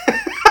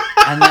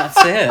 And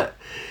that's it.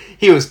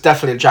 He was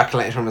definitely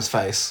ejaculating from his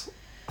face.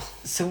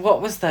 So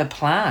what was their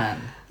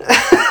plan?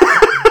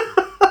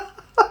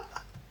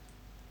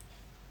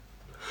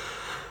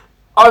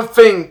 I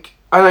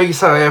know you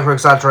say I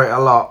over-exaggerate a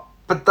lot,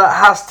 but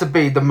that has to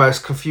be the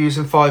most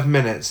confusing 5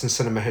 minutes in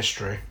cinema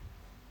history.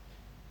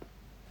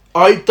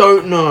 I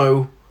don't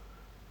know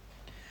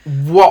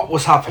what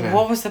was happening.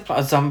 What was the plan?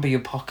 A zombie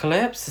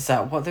apocalypse? Is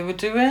that what they were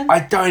doing? I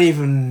don't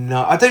even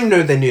know. I don't even know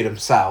if they knew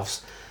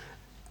themselves.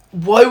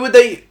 Why would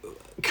they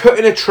cut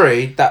in a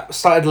tree that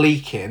started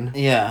leaking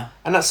Yeah.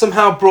 and that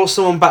somehow brought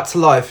someone back to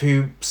life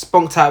who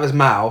spunked out of his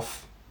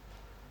mouth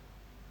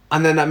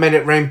and then that made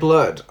it rain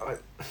blood?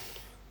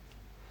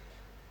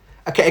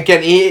 Okay,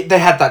 again, they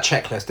had that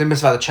checklist. They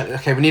must have had the checklist.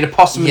 Okay, we need a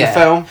possum in the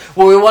film.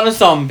 Well, we want a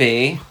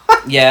zombie.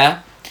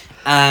 Yeah.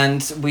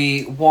 And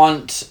we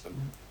want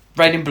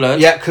raining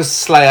blood. Yeah, because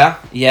Slayer.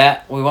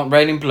 Yeah, we want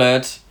raining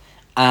blood.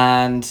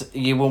 And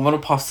you will want a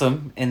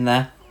possum in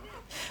there.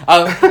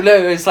 Oh,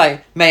 no, it's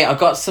like, mate, I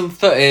got some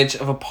footage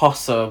of a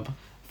possum a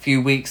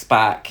few weeks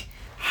back.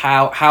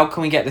 How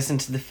can we get this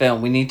into the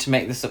film? We need to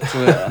make this up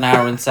to an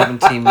hour and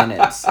 17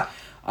 minutes.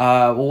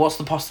 Well, what's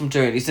the possum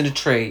doing? He's in a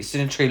tree. He's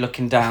in a tree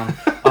looking down.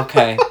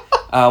 Okay.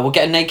 We'll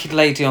get a naked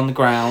lady on the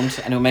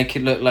ground and it'll make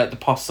it look like the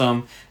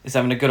possum is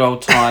having a good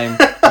old time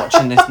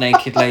watching this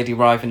naked lady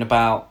writhing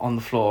about on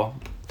the floor.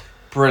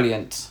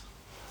 Brilliant.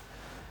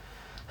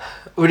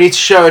 We need to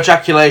show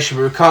ejaculation,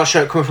 but we can't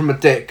show it coming from a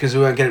dick because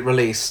we won't get it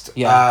released.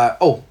 Yeah.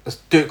 Let's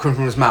do it coming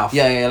from his mouth.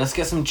 Yeah, let's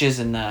get some jizz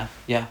in there.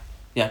 Yeah,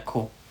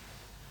 cool.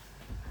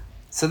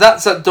 So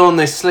that's At Dawn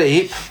They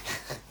Sleep.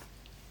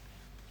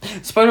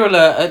 Spoiler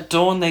alert, at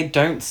dawn they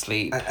don't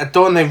sleep. At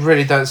dawn they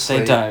really don't sleep.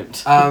 They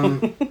don't.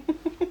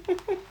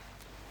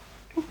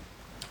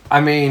 I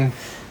mean,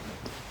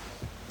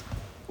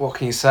 what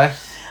can you say?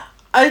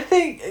 I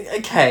think,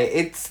 okay,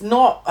 it's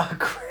not a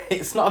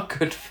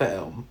good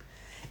film.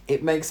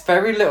 It makes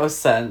very little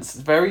sense.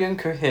 It's very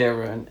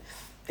incoherent.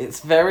 It's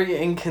very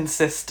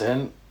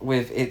inconsistent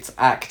with its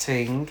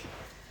acting.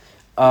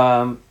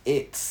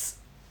 It's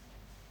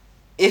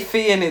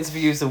iffy in its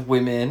views of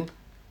women.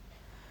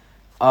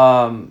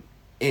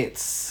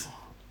 It's,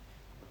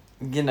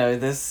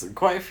 there's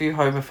quite a few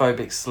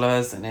homophobic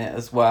slurs in it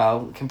as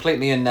well.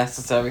 Completely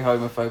unnecessary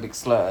homophobic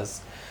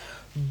slurs.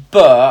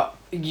 But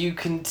you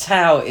can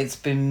tell it's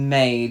been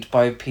made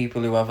by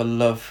people who have a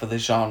love for the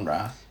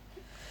genre.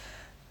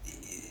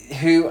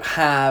 Who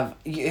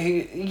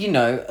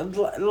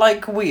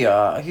like we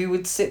are, who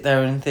would sit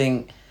there and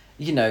think,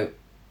 I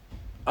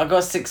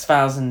got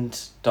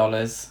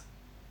 $6,000.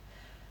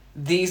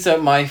 These are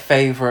my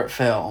favourite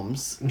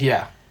films.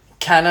 Yeah.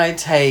 Can I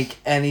take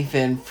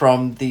anything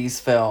from these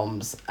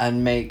films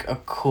and make a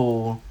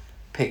cool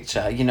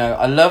picture?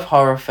 I love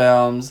horror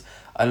films,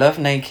 I love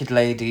naked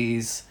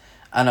ladies,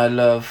 and I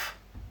love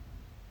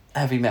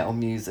heavy metal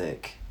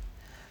music.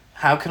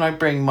 How can I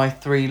bring my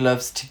three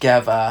loves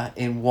together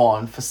in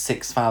one for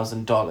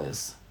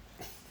 $6,000?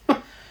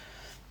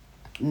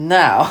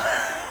 Now,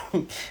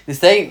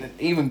 this ain't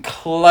even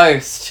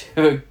close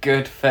to a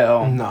good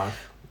film. No.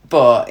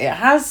 But it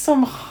has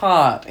some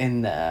heart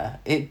in there.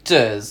 It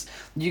does.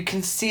 You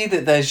can see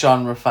that they're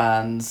genre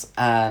fans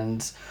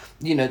and,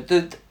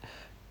 it's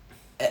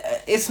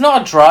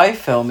not a dry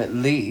film at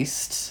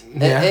least.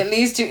 Yeah. At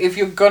least if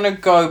you're going to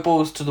go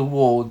balls to the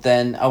wall,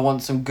 then I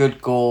want some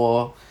good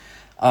gore.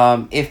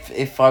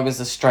 If I was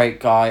a straight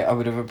guy, I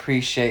would have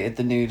appreciated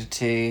the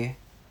nudity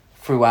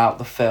throughout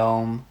the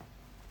film.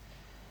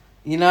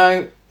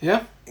 Yeah.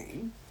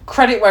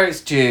 Credit where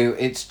it's due.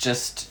 It's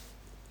just,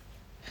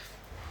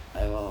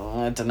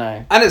 I don't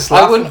know. And it's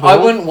laughable. I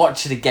wouldn't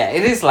watch it again.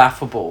 It is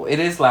laughable.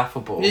 There's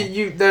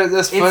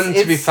fun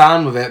to be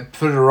found with it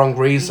for the wrong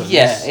reasons.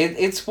 Yeah,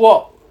 it's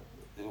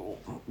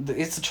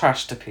a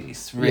trash to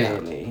piece,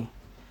 really.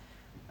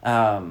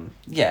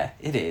 Yeah,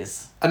 it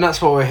is. And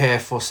that's what we're here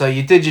for. So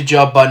you did your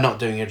job by not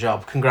doing your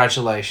job.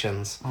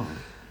 Congratulations.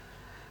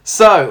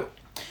 So,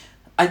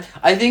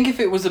 I think if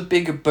it was a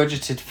bigger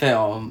budgeted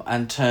film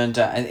and turned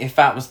out, and if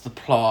that was the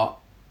plot,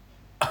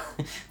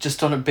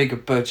 just on a bigger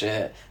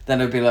budget,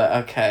 then it'd be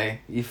like, okay,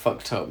 you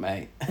fucked up,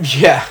 mate.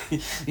 Yeah.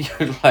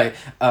 You're like,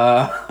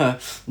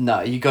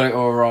 no, you got it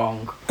all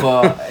wrong.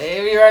 But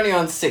if you're only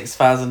on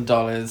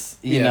 $6,000,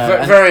 you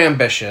know, very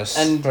ambitious.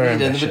 And very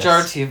the ambitious.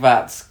 majority of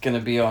that's gonna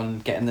be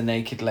on getting the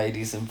naked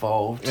ladies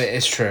involved. It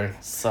is true.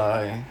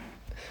 So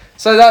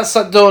that's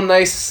At Dawn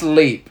They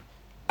Sleep.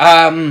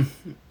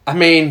 I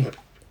mean,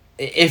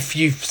 if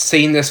you've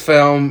seen this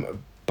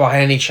film by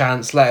any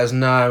chance, let us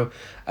know.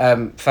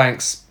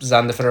 Thanks,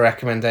 Xander, for the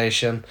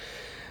recommendation,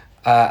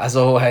 as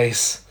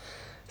always.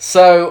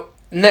 So,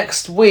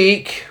 next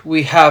week,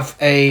 we have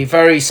a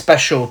very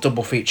special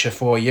double feature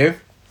for you.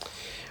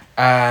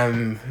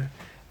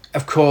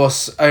 Of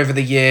course, over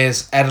the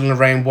years, Ed and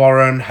Lorraine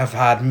Warren have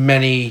had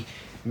many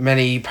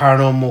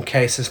paranormal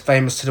cases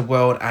famous to the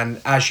world,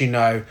 and as you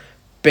know,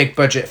 big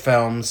budget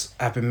films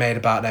have been made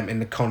about them in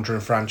the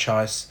Conjuring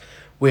franchise.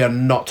 We are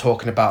not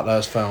talking about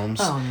those films.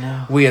 Oh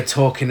no. We are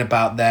talking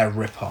about their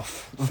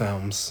rip-off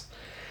films.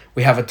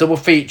 We have a double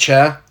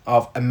feature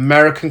of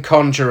American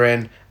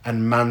Conjuring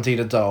and Mandy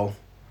the Doll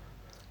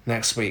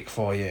next week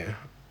for you.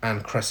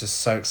 And Chris is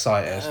so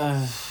excited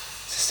to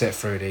sit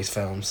through these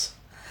films.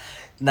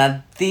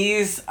 Now,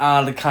 these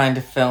are the kind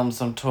of films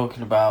I'm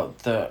talking about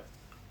that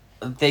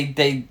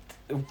they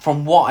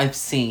from what I've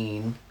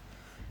seen,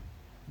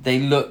 they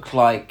look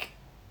like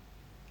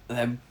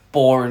they're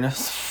boring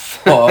as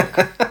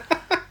fuck.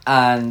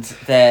 And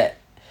they're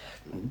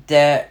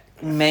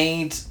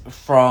made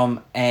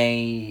from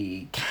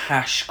a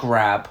cash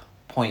grab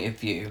point of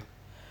view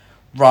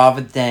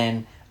rather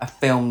than a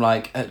film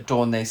like At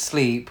Dawn They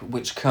Sleep,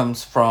 which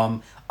comes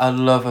from a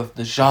love of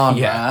the genre.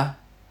 Yeah.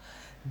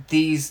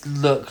 These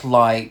look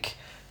like,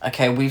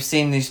 okay, we've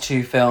seen these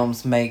two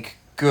films make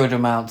good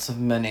amounts of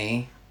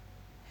money.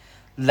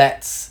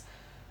 Let's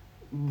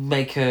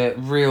make a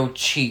real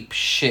cheap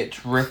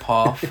shit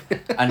rip-off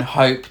and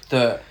hope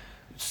that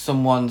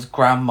someone's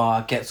grandma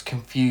gets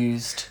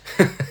confused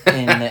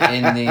in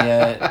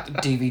the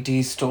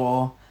DVD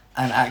store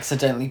and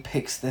accidentally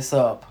picks this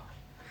up.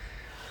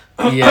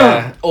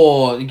 Yeah.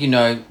 Or, you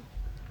know,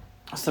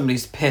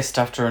 somebody's pissed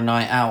after a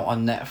night out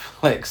on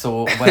Netflix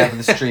or whatever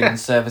the streaming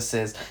service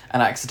is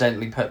and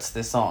accidentally puts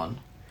this on.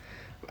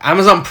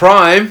 Amazon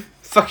Prime.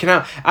 Fucking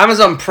hell.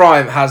 Amazon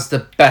Prime has the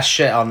best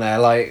shit on there.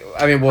 Like,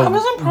 I mean, well,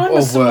 Amazon Prime or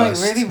has some like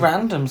worst. really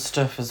random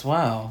stuff as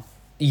well.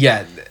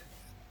 Yeah.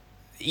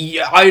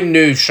 Yeah, I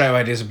knew straight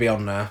away this would be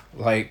on there.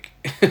 Like,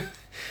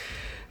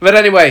 but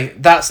anyway,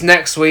 that's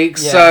next week.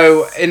 Yes.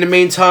 So in the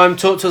meantime,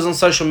 talk to us on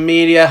social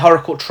media. Horror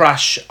Court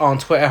Trash on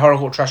Twitter. Horror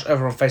Court Trash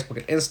over on Facebook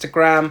and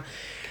Instagram.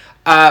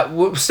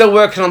 We're still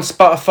working on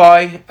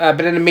Spotify.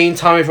 But in the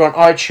meantime, if you're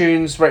on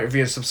iTunes, rate,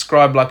 review, and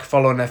subscribe, like,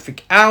 follow, and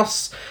everything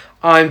else.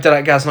 I'm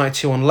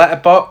DeadGaz92 on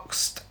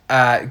Letterboxd.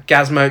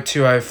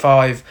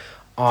 Gazmo205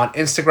 on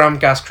Instagram.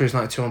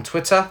 GazCruise92 on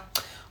Twitter.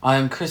 I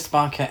am Chris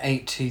Barker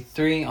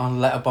 823 on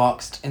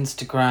Letterboxd,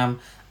 Instagram,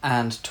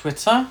 and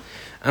Twitter.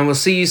 And we'll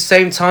see you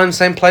same time,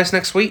 same place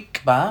next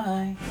week.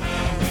 Bye.